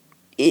 it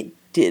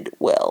did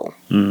well.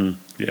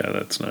 Yeah,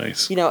 that's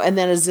nice. And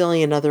then a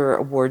zillion other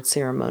award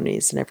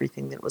ceremonies and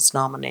everything that it was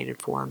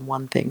nominated for and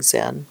won things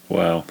in.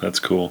 Wow, that's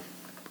cool.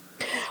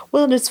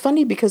 Well, and it's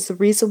funny because the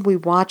reason we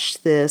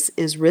watched this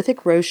is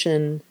Hrithik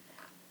Roshan.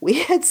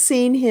 We had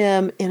seen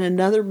him in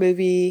another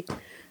movie.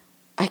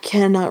 I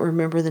cannot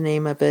remember the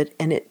name of it,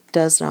 and it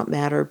does not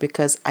matter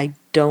because I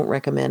don't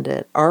recommend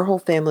it. Our whole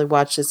family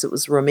watched this. It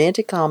was a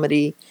romantic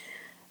comedy,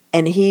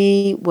 and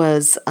he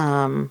was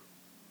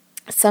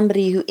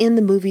somebody who in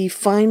the movie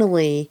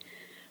finally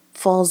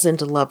falls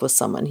into love with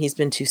someone. He's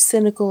been too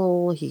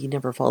cynical. He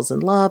never falls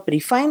in love, but he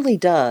finally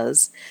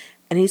does.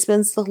 And he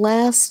spends the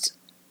last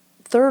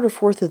third or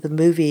fourth of the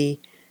movie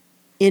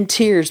in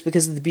tears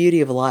because of the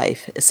beauty of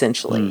life,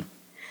 essentially.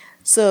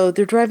 So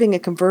they're driving a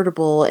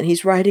convertible, and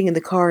he's riding in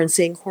the car and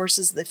seeing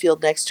horses in the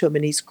field next to him,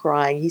 and he's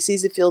crying. He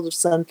sees a field of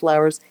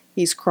sunflowers.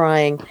 He's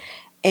crying.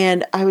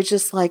 And I was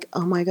just like,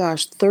 oh my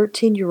gosh,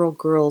 13-year-old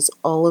girls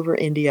all over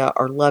India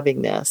are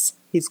loving this.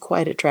 He's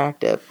quite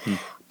attractive.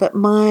 But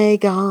my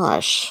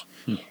gosh.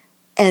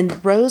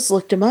 And Rose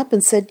looked him up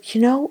and said,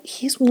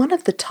 he's one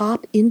of the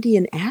top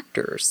Indian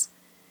actors.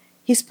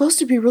 He's supposed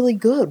to be really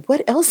good.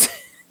 What else?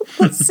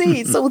 Let's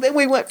see. So then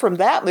we went from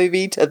that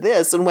movie to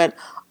this and went,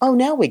 oh,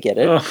 now we get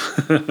it.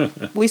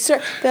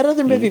 That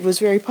other movie was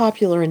very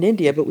popular in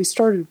India, but we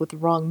started with the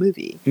wrong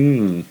movie.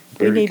 We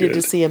needed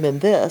to see him in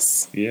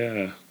this.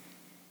 Yeah.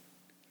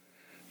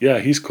 Yeah,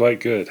 he's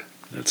quite good.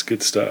 That's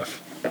good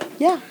stuff.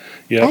 Yeah.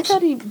 Yep. I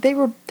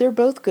thought they're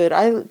both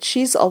good.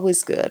 She's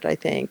always good, I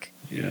think.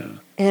 Yeah.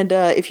 And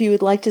if you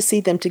would like to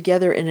see them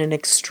together in an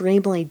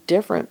extremely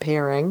different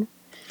pairing,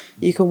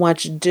 you can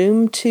watch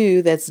Doom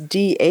 2, that's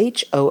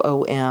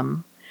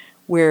DHOOM,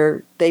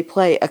 where they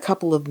play a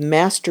couple of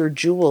master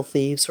jewel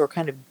thieves who are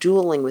kind of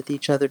dueling with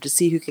each other to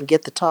see who can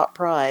get the top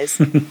prize.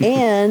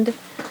 And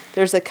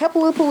there's a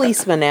couple of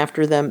policemen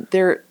after them.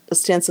 They're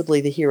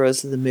ostensibly the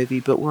heroes of the movie,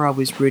 but we're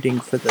always rooting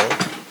for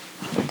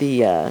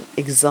the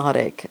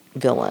exotic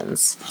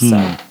villains.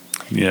 So.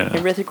 Yeah.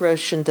 And Hrithik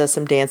Roshan does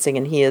some dancing,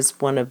 and he is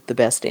one of the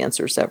best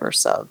dancers ever,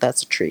 so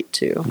that's a treat,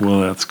 too.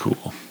 Well, that's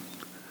cool.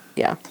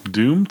 Yeah.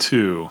 Doom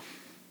 2.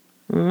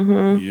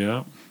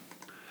 Yeah.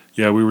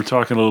 Yeah, we were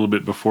talking a little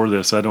bit before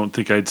this. I don't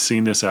think I'd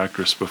seen this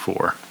actress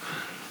before.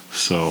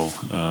 So,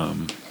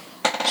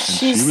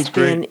 she's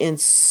been in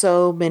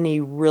so many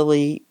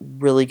really,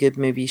 really good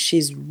movies.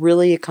 She's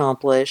really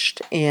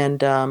accomplished,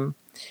 and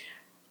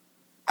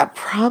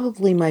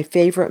probably my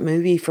favorite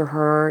movie for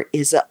her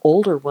is an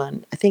older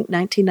one, I think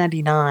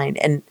 1999,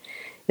 and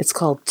it's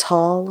called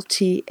Taal,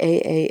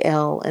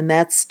 Taal, and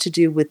that's to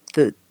do with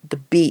the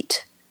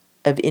beat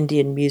of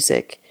Indian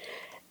music.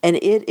 And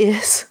it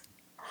is,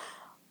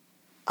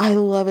 I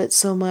love it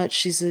so much.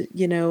 She's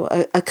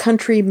a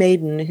country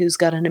maiden who's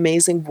got an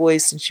amazing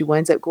voice, and she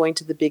winds up going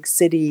to the big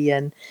city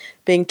and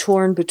being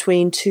torn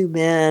between two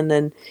men.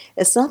 And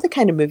it's not the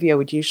kind of movie I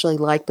would usually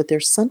like, but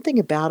there's something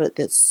about it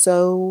that's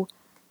so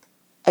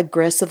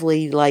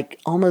aggressively like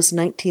almost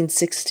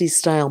 1960s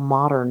style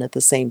modern at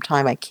the same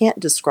time. I can't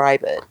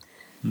describe it.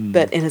 And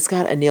it's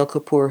got Anil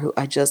Kapoor, who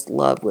I just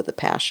love with a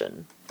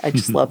passion. I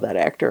just love that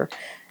actor,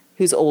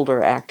 who's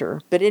older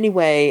actor. But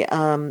anyway,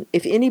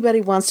 if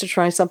anybody wants to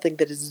try something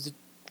that is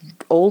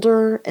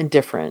older and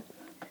different,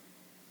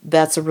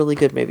 that's a really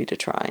good movie to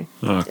try.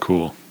 Oh,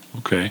 cool.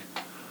 Okay.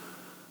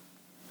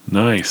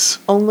 Nice.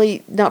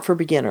 Only not for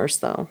beginners,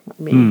 though.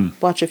 I mean,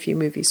 watch a few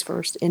movies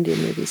first, Indian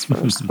movies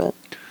first. But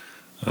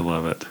I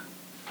love it.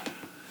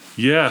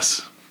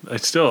 Yes.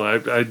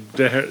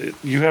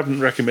 You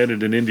haven't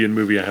recommended an Indian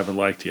movie I haven't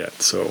liked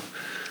yet, so.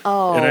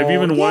 Oh, and I've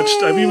even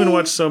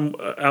watched some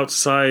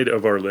outside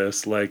of our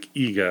list, like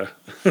Iga.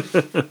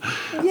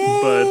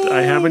 But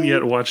I haven't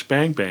yet watched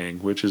Bang Bang,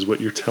 which is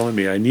what you're telling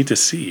me I need to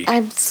see.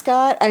 I'm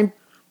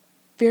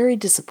very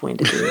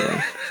disappointed in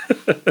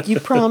you. You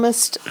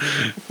promised,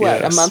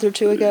 a month or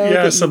two ago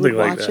that you something would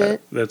like watch that.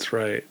 it? That's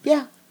right.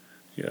 Yeah.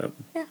 Yeah.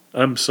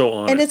 I'm so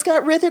honored. And it's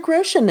got Hrithik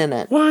Roshan in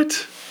it.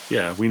 What?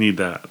 Yeah, we need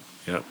that.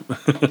 Yep.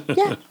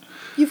 Yeah.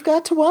 You've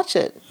got to watch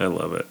it. I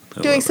love it.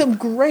 Doing some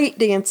great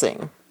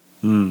dancing.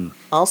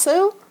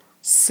 Also,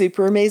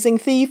 super amazing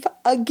thief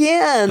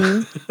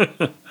again.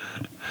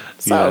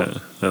 Yeah,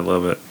 I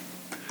love it.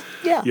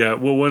 Yeah. Yeah.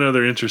 Well, one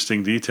other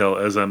interesting detail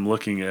as I'm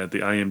looking at the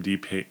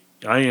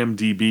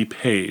IMDb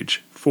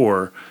page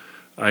for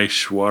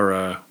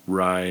Aishwarya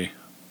Rai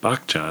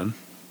Bachchan.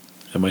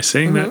 Am I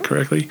saying that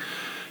correctly?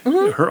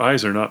 Her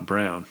eyes are not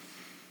brown.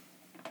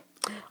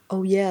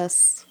 Oh,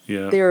 yes.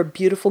 Yeah. They're a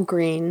beautiful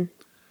green.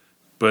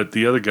 But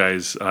the other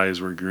guy's eyes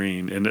were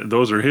green, and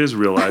those are his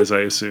real eyes,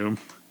 I assume.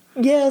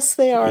 Yes,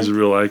 they are. His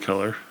real eye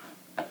color.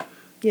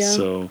 Yeah.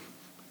 So,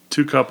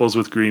 two couples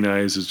with green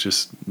eyes is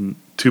just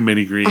too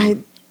many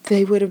green.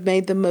 They would have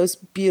made the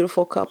most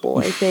beautiful couple,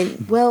 I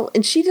think. Well,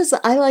 and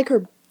I like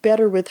her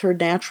better with her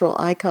natural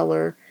eye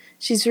color.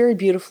 She's very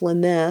beautiful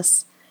in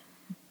this.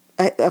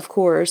 Of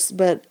course,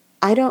 but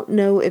I don't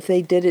know if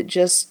they did it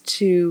just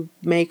to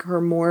make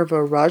her more of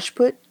a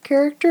Rajput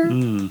character,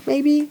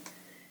 maybe.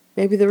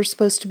 Maybe they were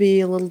supposed to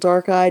be a little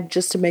dark-eyed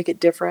just to make it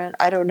different.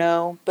 I don't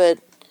know, but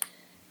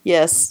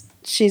yes,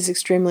 she's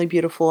extremely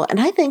beautiful.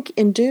 And I think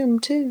in Doom,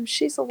 too,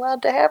 she's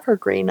allowed to have her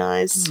green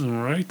eyes. All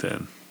right,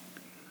 then.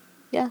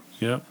 Yeah.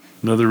 Yep.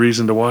 Another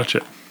reason to watch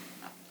it.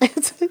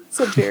 It's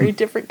a very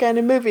different kind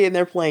of movie, and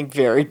they're playing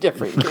very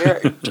different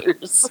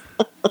characters.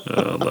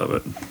 I love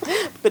it.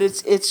 But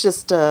it's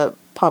just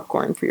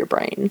popcorn for your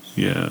brain.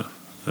 Yeah,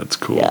 that's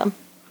cool.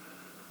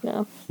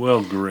 Yeah.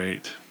 Well,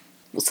 great.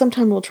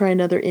 Sometime we'll try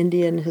another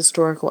Indian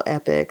historical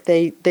epic.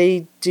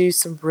 They do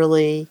some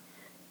really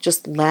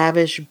just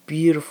lavish,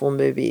 beautiful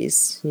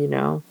movies, you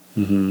know.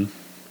 Mm-hmm.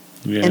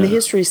 Yeah. And the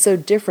history is so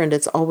different,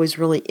 it's always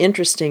really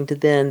interesting to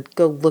then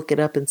go look it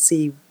up and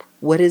see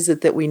what is it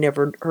that we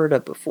never heard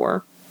of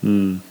before.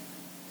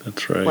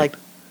 That's right. Like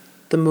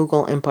the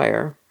Mughal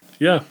Empire.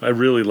 Yeah, I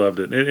really loved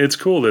it. It's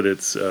cool that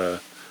it's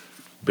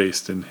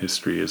based in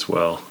history as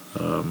well.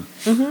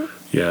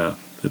 Yeah,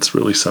 it's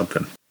really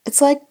something. It's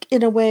like,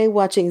 in a way,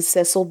 watching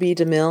Cecil B.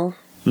 DeMille.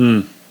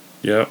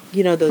 Yeah.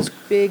 You know, those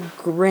big,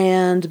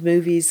 grand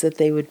movies that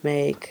they would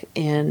make.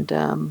 And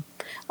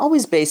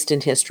always based in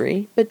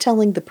history, but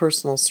telling the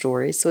personal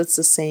story. So it's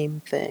the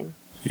same thing.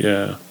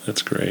 Yeah,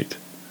 that's great.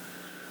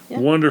 Yeah.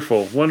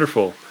 Wonderful,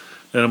 wonderful.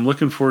 And I'm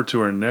looking forward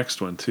to our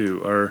next one,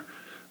 too.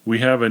 We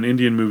have an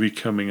Indian movie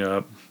coming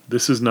up.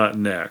 This is not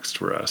next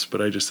for us,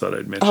 but I just thought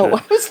I'd mention it.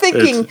 I was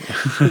thinking,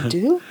 we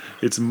do?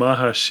 It's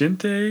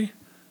Mahashinte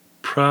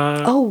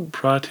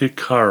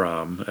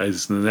Pratikaram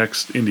as the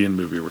next Indian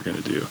movie we're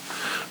going to do.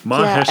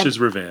 Mahesh's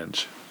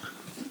Revenge.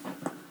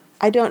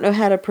 I don't know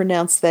how to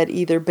pronounce that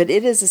either, but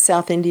it is a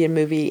South Indian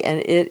movie, and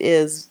it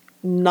is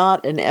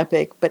not an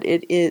epic, but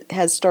it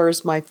has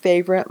stars my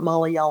favorite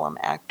Malayalam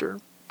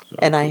actor,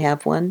 and I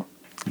have one.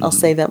 I'll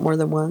say that more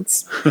than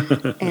once.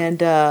 And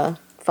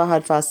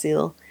Fahad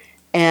Fasil.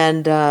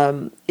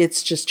 And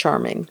it's just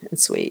charming and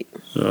sweet.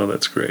 Oh,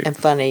 that's great. And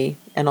funny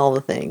and all the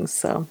things.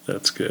 So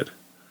that's good.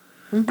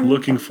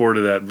 Looking forward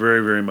to that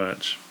very, very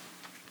much.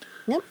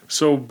 Yep.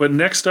 So, but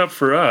next up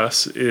for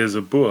us is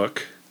a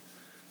book,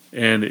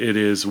 and it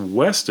is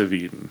West of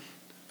Eden.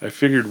 I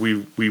figured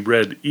we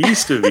read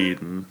East of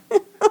Eden.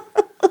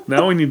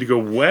 Now we need to go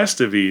West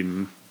of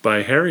Eden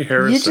by Harry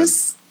Harrison. You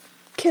just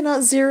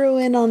cannot zero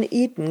in on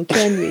Eden,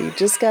 can you? You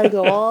just got to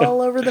go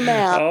all over the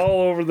map.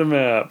 All over the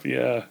map,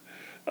 yeah.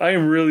 I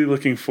am really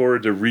looking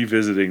forward to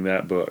revisiting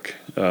that book.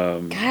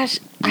 Gosh,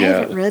 I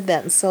haven't read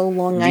that in so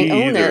long. I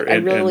own it. I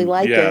really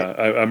like it. Yeah,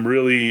 I'm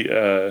really...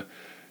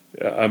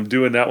 I'm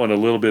doing that one a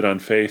little bit on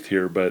faith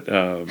here, but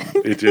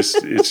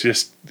it's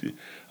just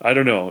I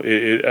don't know.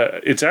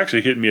 It's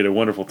actually hitting me at a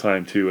wonderful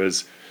time too,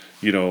 as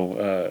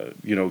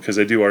because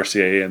I do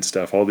RCIA and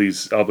stuff. All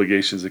these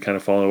obligations have kind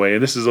of fallen away,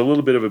 and this is a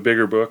little bit of a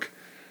bigger book.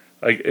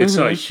 It's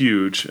not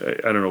huge.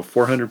 I don't know,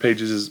 400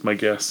 pages is my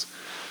guess.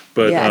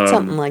 But yeah, it's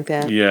something like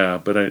that. Yeah,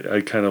 but I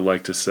kind of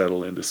like to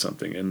settle into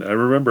something, and I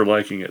remember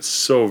liking it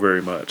so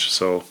very much.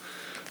 So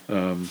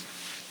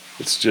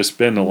it's just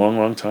been a long,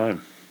 long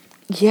time.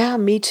 Yeah,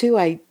 me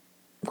too.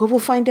 We'll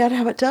find out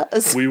how it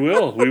does. We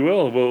will.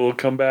 We'll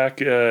come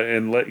back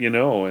and let you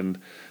know. And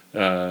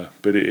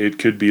but it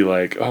could be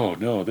like, oh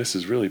no, this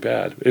is really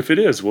bad. If it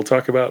is, we'll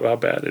talk about how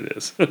bad it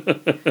is.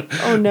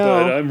 Oh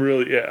no! But I'm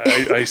really,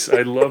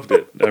 I loved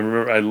it. I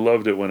remember I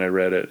loved it when I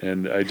read it,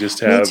 and I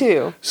just have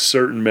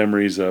certain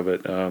memories of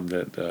it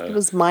that it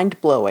was mind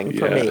blowing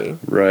for me.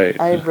 Right.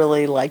 I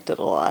really liked it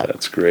a lot.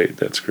 That's great.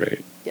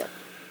 Yeah.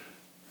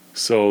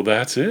 So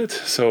that's it.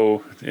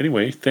 So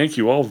anyway, thank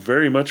you all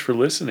very much for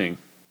listening.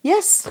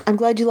 Yes, I'm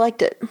glad you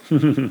liked it.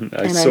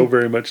 I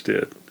very much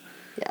did.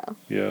 Yeah.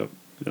 Yeah.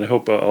 And I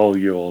hope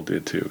you all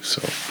did too.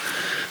 So,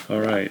 all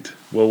right.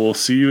 Well, we'll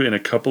see you in a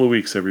couple of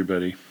weeks,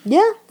 everybody.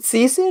 Yeah.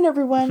 See you soon,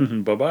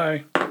 everyone.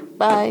 Bye-bye.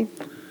 Bye.